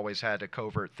Ebert always had a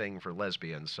covert thing for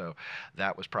lesbians, so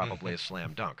that was probably a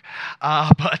slam dunk.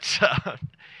 But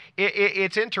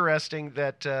it's interesting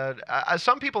that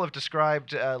some people have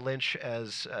described Lynch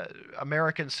as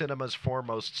American cinema's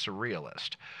foremost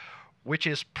surrealist, which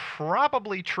is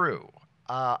probably true.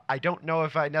 I don't know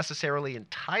if I necessarily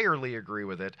entirely agree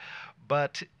with it,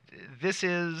 but this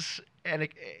is, and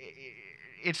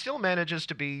it still manages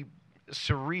to be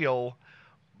surreal,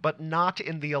 but not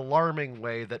in the alarming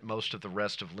way that most of the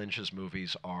rest of Lynch's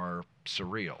movies are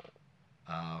surreal.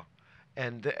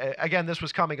 And again, this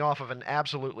was coming off of an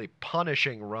absolutely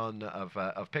punishing run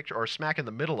of picture, or smack in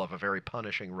the middle of a very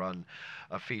punishing run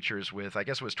of features with, I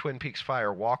guess it was Twin Peaks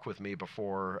Fire Walk With Me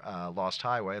before Lost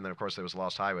Highway, and then of course there was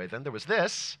Lost Highway. Then there was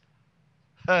this,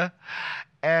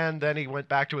 and then he went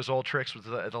back to his old tricks with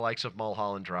the likes of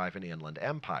Mulholland Drive and Inland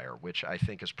Empire, which I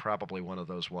think is probably one of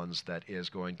those ones that is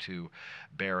going to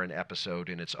bear an episode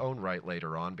in its own right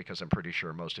later on, because I'm pretty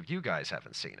sure most of you guys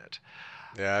haven't seen it.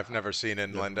 Yeah, I've never seen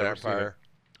Inland Empire.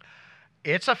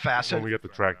 It's a When we get the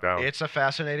track down. It's a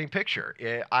fascinating picture.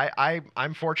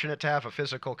 I'm fortunate to have a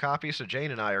physical copy, so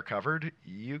Jane and I are covered.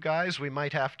 You guys, we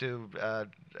might have to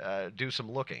do some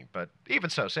looking, but even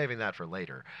so, saving that for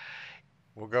later.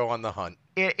 We'll go on the hunt.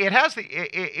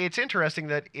 It's interesting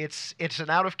that it's an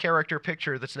out of character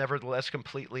picture that's nevertheless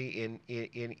completely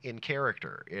in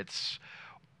character. It's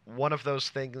one of those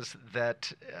things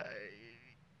that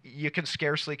you can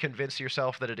scarcely convince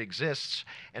yourself that it exists,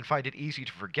 and find it easy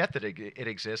to forget that it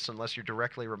exists unless you're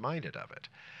directly reminded of it.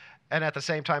 And at the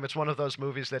same time, it's one of those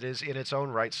movies that is in its own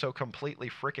right so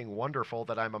completely freaking wonderful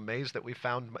that I'm amazed that we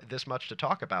found this much to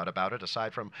talk about it,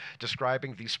 aside from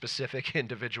describing the specific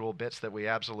individual bits that we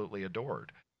absolutely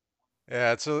adored.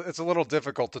 Yeah, it's a little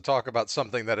difficult to talk about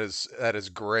something that is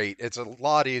great. It's a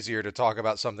lot easier to talk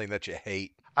about something that you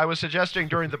hate. I was suggesting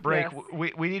during the break,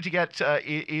 Yes. we need to get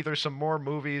either some more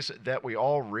movies that we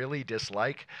all really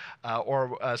dislike,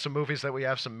 or some movies that we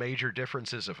have some major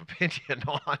differences of opinion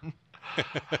on.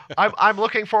 I'm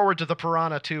looking forward to the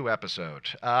Piranha 2 episode.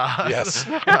 Yes.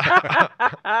 Bring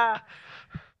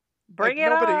Like,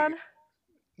 it on.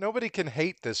 Nobody can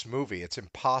hate this movie. It's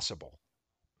impossible.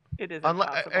 It is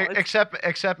impossible.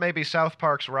 Except maybe South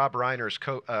Park's Rob Reiner's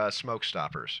Smoke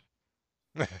Stoppers.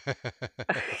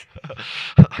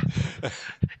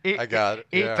 I got it.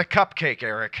 Eat Yeah. the cupcake,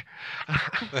 Eric.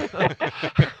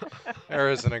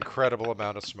 There is an incredible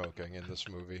amount of smoking in this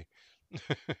movie.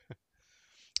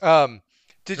 Did And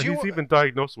you? he's even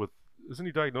diagnosed with, isn't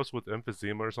he diagnosed with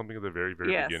emphysema or something at the very,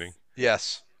 very Yes. beginning?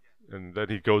 Yes. And then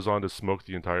he goes on to smoke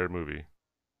the entire movie.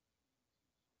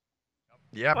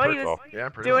 Yeah, Well, he was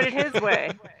pretty doing much. it his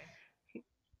way.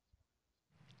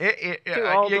 Too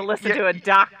uh, old you- to listen you- to a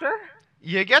doctor.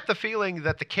 You get the feeling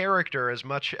that the character,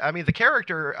 the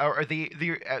character, or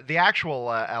the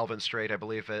actual Alvin Strait, I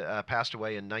believe, passed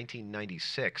away in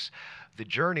 1996. The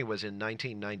Journey was in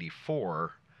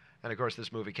 1994, and of course,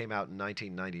 this movie came out in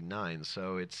 1999.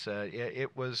 So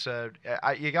it was.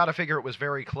 You got to figure it was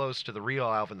very close to the real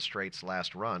Alvin Strait's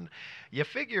last run. You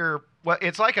figure, well,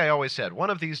 it's like I always said. One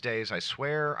of these days, I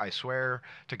swear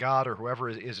to God or whoever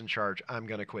is in charge, I'm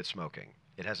going to quit smoking.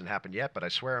 It hasn't happened yet, but I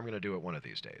swear I'm going to do it one of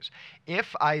these days.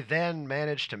 If I then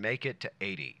manage to make it to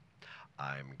 80,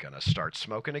 I'm going to start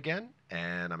smoking again,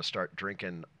 and I'm going to start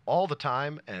drinking all the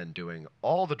time and doing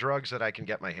all the drugs that I can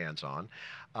get my hands on.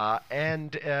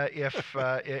 And if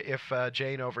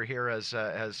Jane over here has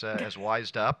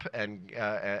wised up and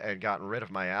gotten rid of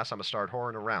my ass, I'm going to start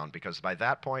whoring around, because by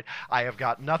that point, I have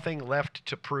got nothing left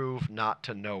to prove not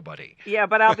to nobody. Yeah,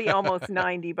 but I'll be almost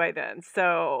 90 by then.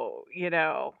 So,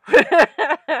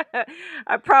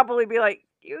 I'd probably be like,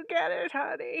 you get it,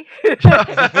 honey.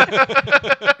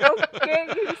 Go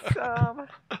get you some.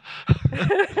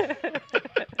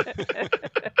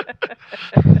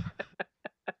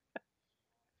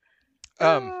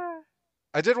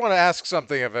 I did want to ask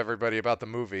something of everybody about the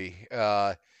movie.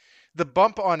 The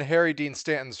bump on Harry Dean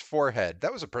Stanton's forehead,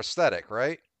 that was a prosthetic,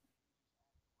 right?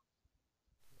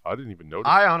 I didn't even notice.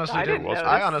 I honestly I didn't. didn't notice.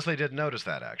 I honestly didn't notice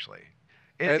that, actually.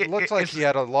 It looked like he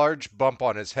had a large bump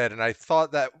on his head, and I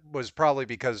thought that was probably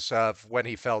because of when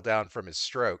he fell down from his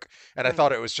stroke. And I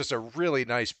thought it was just a really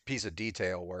nice piece of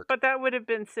detail work. But that would have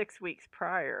been 6 weeks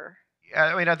prior.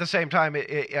 I mean, at the same time,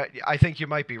 I think you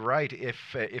might be right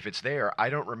if it's there. I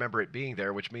don't remember it being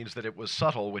there, which means that it was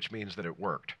subtle, which means that it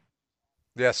worked.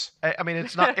 Yes. I mean,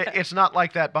 it's not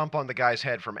like that bump on the guy's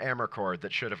head from Amarcord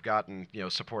that should have gotten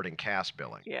supporting cast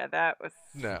billing. Yeah, that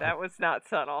was not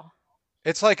subtle.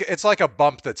 It's like a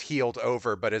bump that's healed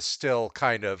over, but is still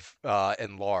kind of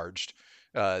enlarged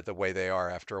the way they are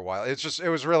after a while. It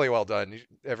was really well done.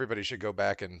 Everybody should go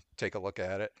back and take a look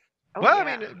at it. Oh, Well, yeah.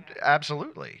 I mean,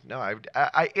 absolutely. No,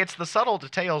 it's the subtle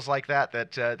details like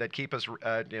that keep us,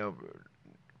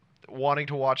 wanting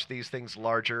to watch these things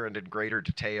larger and in greater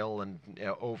detail and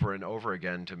over and over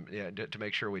again to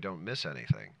make sure we don't miss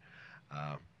anything.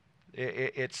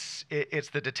 It's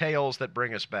the details that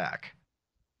bring us back.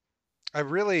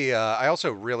 I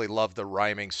also really love the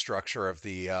rhyming structure of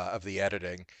the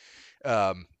editing.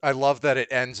 I love that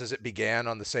it ends as it began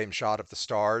on the same shot of the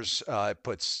stars. It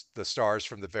puts the stars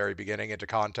from the very beginning into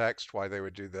context, why they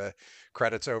would do the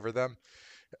credits over them.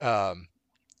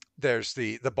 There's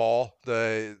the ball,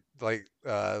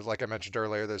 like I mentioned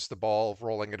earlier, there's the ball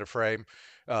rolling into frame.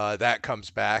 That comes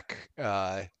back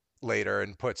later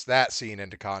and puts that scene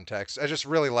into context. I just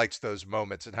really liked those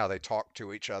moments and how they talk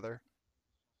to each other.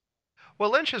 Well,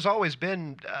 Lynch has always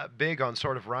been big on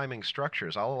sort of rhyming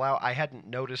structures. I hadn't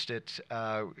noticed it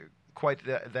quite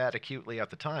that acutely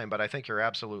at the time, but I think you're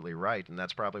absolutely right, and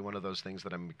that's probably one of those things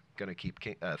that I'm going to keep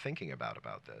thinking about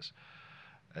this.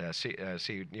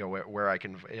 See, where I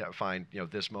can find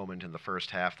this moment in the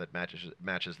first half that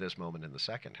matches this moment in the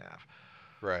second half.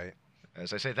 Right.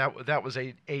 As I say, that was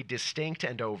a distinct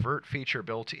and overt feature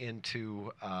built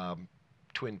into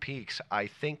Twin Peaks. I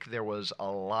think there was a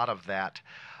lot of that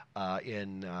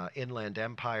in Inland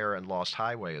Empire and Lost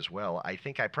Highway as well. I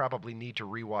think I probably need to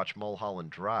rewatch Mulholland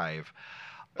Drive,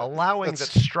 allowing that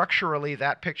structurally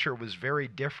that picture was very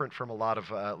different from a lot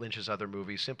of Lynch's other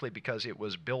movies, simply because it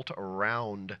was built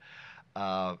around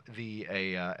a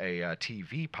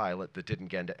TV pilot that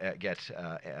didn't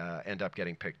end up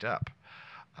getting picked up.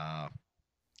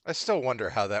 I still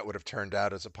wonder how that would have turned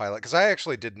out as a pilot, because I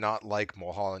actually did not like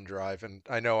Mulholland Drive, and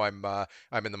I know I'm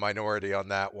in the minority on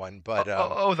that one. But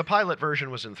the pilot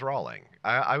version was enthralling.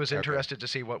 I was Okay. interested to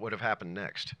see what would have happened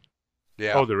next.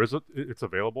 yeah, Oh, it's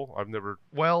available. I've never.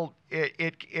 Well,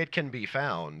 it can be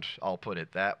found. I'll put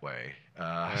it that way.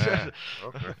 Yeah.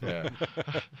 Okay. Yeah.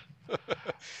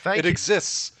 it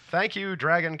exists. Thank you,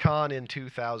 Dragon Con in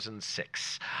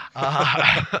 2006.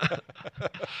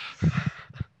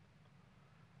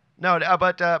 No,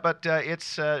 but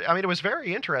it's. I mean, it was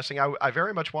very interesting. I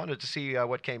very much wanted to see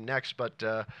what came next, but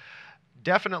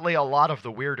definitely a lot of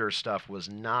the weirder stuff was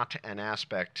not an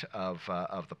aspect of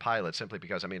the pilot, simply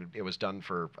because, I mean, it was done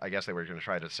for. I guess they were going to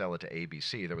try to sell it to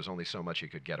ABC. There was only so much you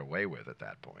could get away with at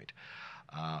that point.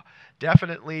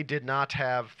 Definitely did not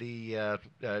have the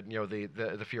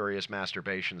furious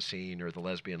masturbation scene or the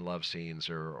lesbian love scenes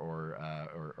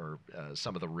or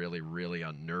some of the really really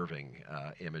unnerving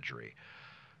imagery.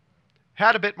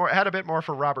 Had a bit more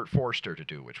for Robert Forster to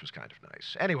do, which was kind of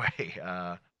nice. Anyway,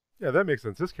 Yeah, that makes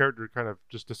sense. This character kind of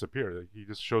just disappeared. Like, he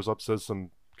just shows up, says some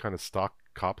kind of stock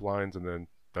cop lines, and then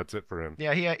that's it for him.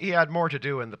 yeah, he had more to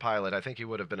do in the pilot. I think he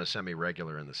would have been a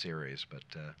semi-regular in the series, but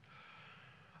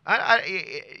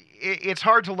it's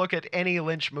hard to look at any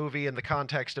Lynch movie in the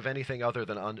context of anything other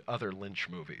than other Lynch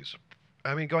movies.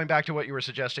 I mean, going back to what you were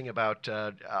suggesting about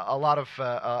a lot of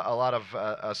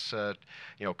us,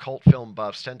 cult film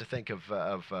buffs tend to think of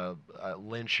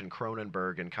Lynch and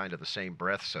Cronenberg in kind of the same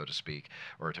breath, so to speak,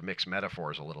 or to mix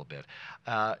metaphors a little bit.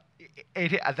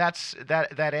 That's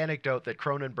that anecdote that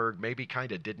Cronenberg maybe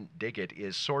kind of didn't dig it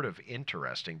is sort of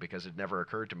interesting, because it never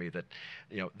occurred to me that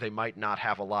they might not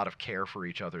have a lot of care for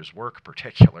each other's work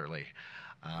particularly.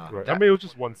 Right. I mean, it was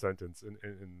just one sentence in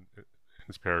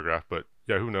this paragraph, but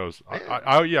yeah, who knows?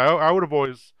 I would have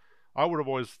always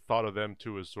thought of them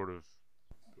too as sort of.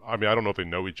 I mean, I don't know if they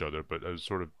know each other, but as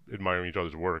sort of admiring each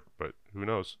other's work. But who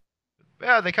knows?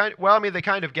 Yeah, they kind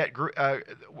of get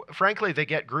frankly, they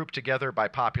get grouped together by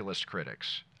populist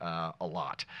critics a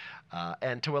lot,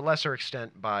 and to a lesser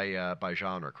extent by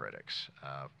genre critics.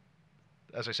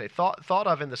 As I say, thought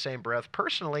of in the same breath.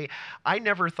 Personally, I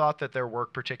never thought that their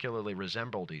work particularly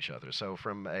resembled each other. So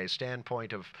from a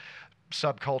standpoint of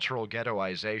subcultural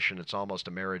ghettoization, it's almost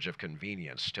a marriage of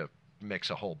convenience to mix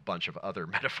a whole bunch of other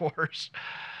metaphors.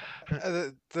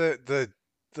 The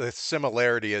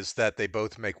similarity is that they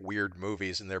both make weird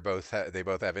movies, and they both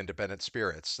have independent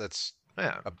spirits. That's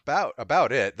Yeah.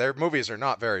 about it. Their movies are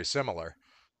not very similar.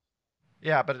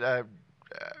 Yeah, but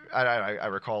I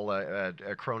recall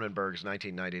Cronenberg's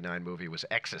 1999 movie was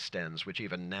Existenz, which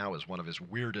even now is one of his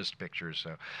weirdest pictures.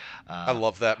 So I uh,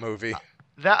 love that movie.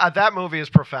 that movie is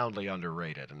profoundly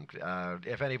underrated, and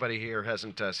if anybody here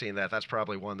hasn't seen that, that's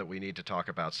probably one that we need to talk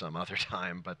about some other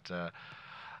time. But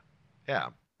yeah,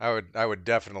 I would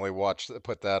definitely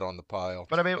put that on the pile.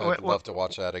 but I mean, I'd love to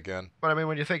watch that again. but I mean,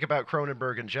 when you think about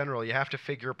Cronenberg in general, you have to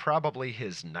figure probably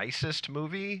his nicest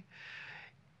movie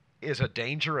is A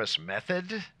Dangerous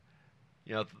Method.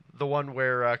 You know, the one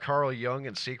where Carl Jung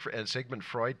and Sigmund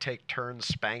Freud take turns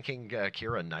spanking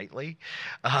Keira Knightley.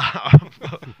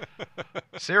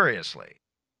 Seriously.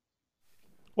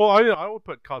 Well, I would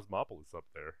put Cosmopolis up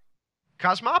there.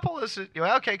 Cosmopolis is,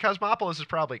 well, okay, Cosmopolis is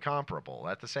probably comparable.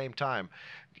 At the same time,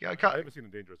 I haven't seen A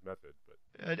Dangerous Method,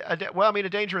 but well, I mean, A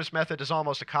Dangerous Method is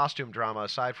almost a costume drama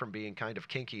aside from being kind of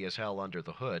kinky as hell under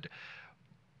the hood,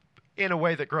 in a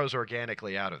way that grows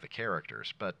organically out of the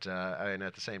characters. But I mean,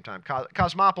 at the same time,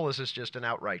 Cosmopolis is just an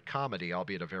outright comedy,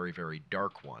 albeit a very, very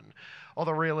dark one.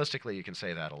 Although realistically, you can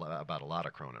say that about a lot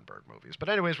of Cronenberg movies. But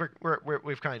anyways,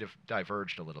 we've kind of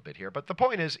diverged a little bit here. But the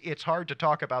point is, it's hard to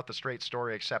talk about The Straight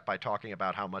Story except by talking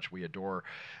about how much we adore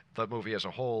the movie as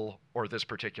a whole, or this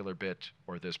particular bit,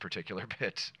 or this particular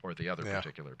bit, or the other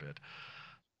particular bit.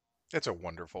 It's a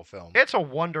wonderful film. It's a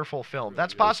wonderful film. It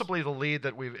That's really is. possibly the lead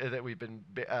that we've been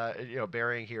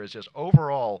burying here. Is just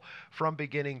overall, from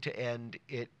beginning to end,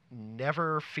 it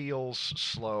never feels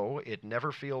slow. It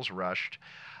never feels rushed.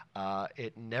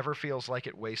 It never feels like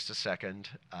it wastes a second.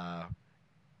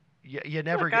 You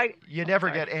never Look, you never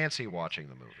sorry. get antsy watching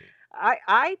the movie.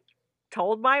 I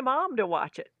told my mom to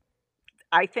watch it.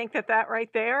 I think that right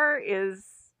there is,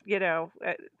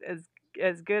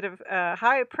 as good of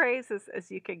high praise as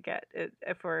you can get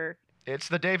for. It's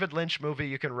the David Lynch movie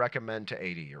you can recommend to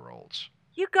 80-year-olds.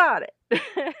 You got it.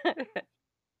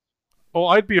 oh,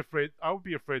 I would be afraid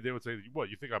they would say, "What?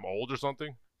 You think I'm old or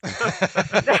something?"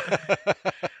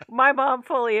 My mom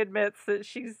fully admits that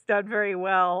she's done very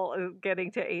well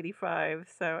getting to 85,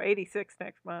 so 86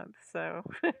 next month. So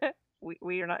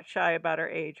we are not shy about our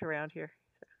age around here.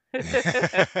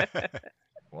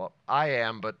 Well, I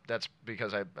am, but that's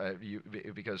because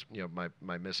because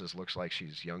my missus looks like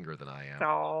she's younger than I am.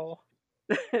 Oh.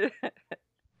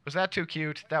 Was that too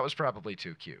cute? That was probably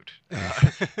too cute.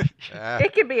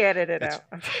 It can be edited out.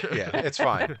 Yeah, it's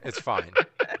fine. It's fine.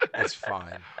 It's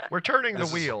fine. We're turning the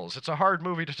wheels. It's a hard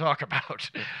movie to talk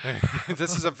about.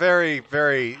 This is a very,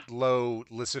 very low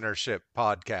listenership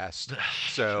podcast,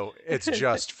 so it's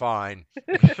just fine.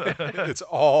 It's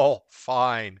all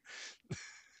fine.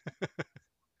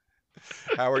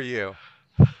 How are you?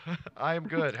 I am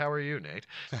good. How are you, Nate?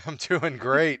 I'm doing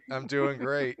great.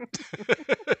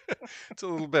 It's a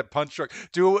little bit punch drunk.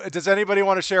 Does anybody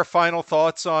want to share final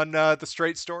thoughts on The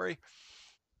Straight Story?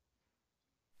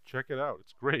 Check it out.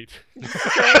 It's great.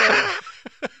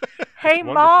 Hey,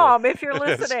 Wonderful. Mom, if you're It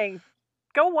is. listening,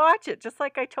 go watch it, just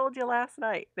like I told you last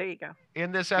night. There you go.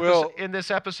 In this Well-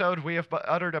 episode, we have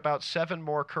uttered about 7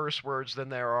 more curse words than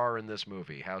there are in this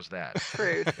movie. How's that?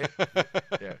 Truth.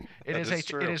 Yeah. That is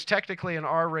true. It is technically an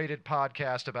R-rated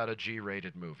podcast about a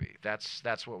G-rated movie. That's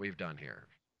what we've done here.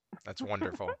 That's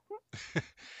wonderful.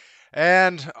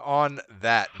 And on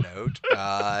that note,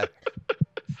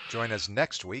 join us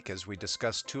next week as we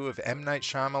discuss 2 of M. Night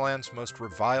Shyamalan's most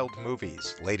reviled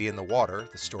movies, Lady in the Water,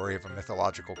 the story of a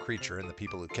mythological creature and the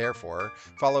people who care for her,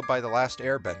 followed by The Last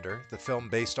Airbender, the film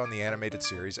based on the animated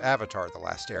series Avatar: The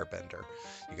Last Airbender.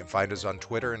 You can find us on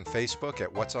Twitter and Facebook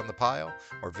at What's on the Pile,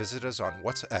 or visit us on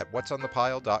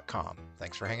whatsonthepile.com.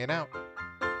 Thanks for hanging out.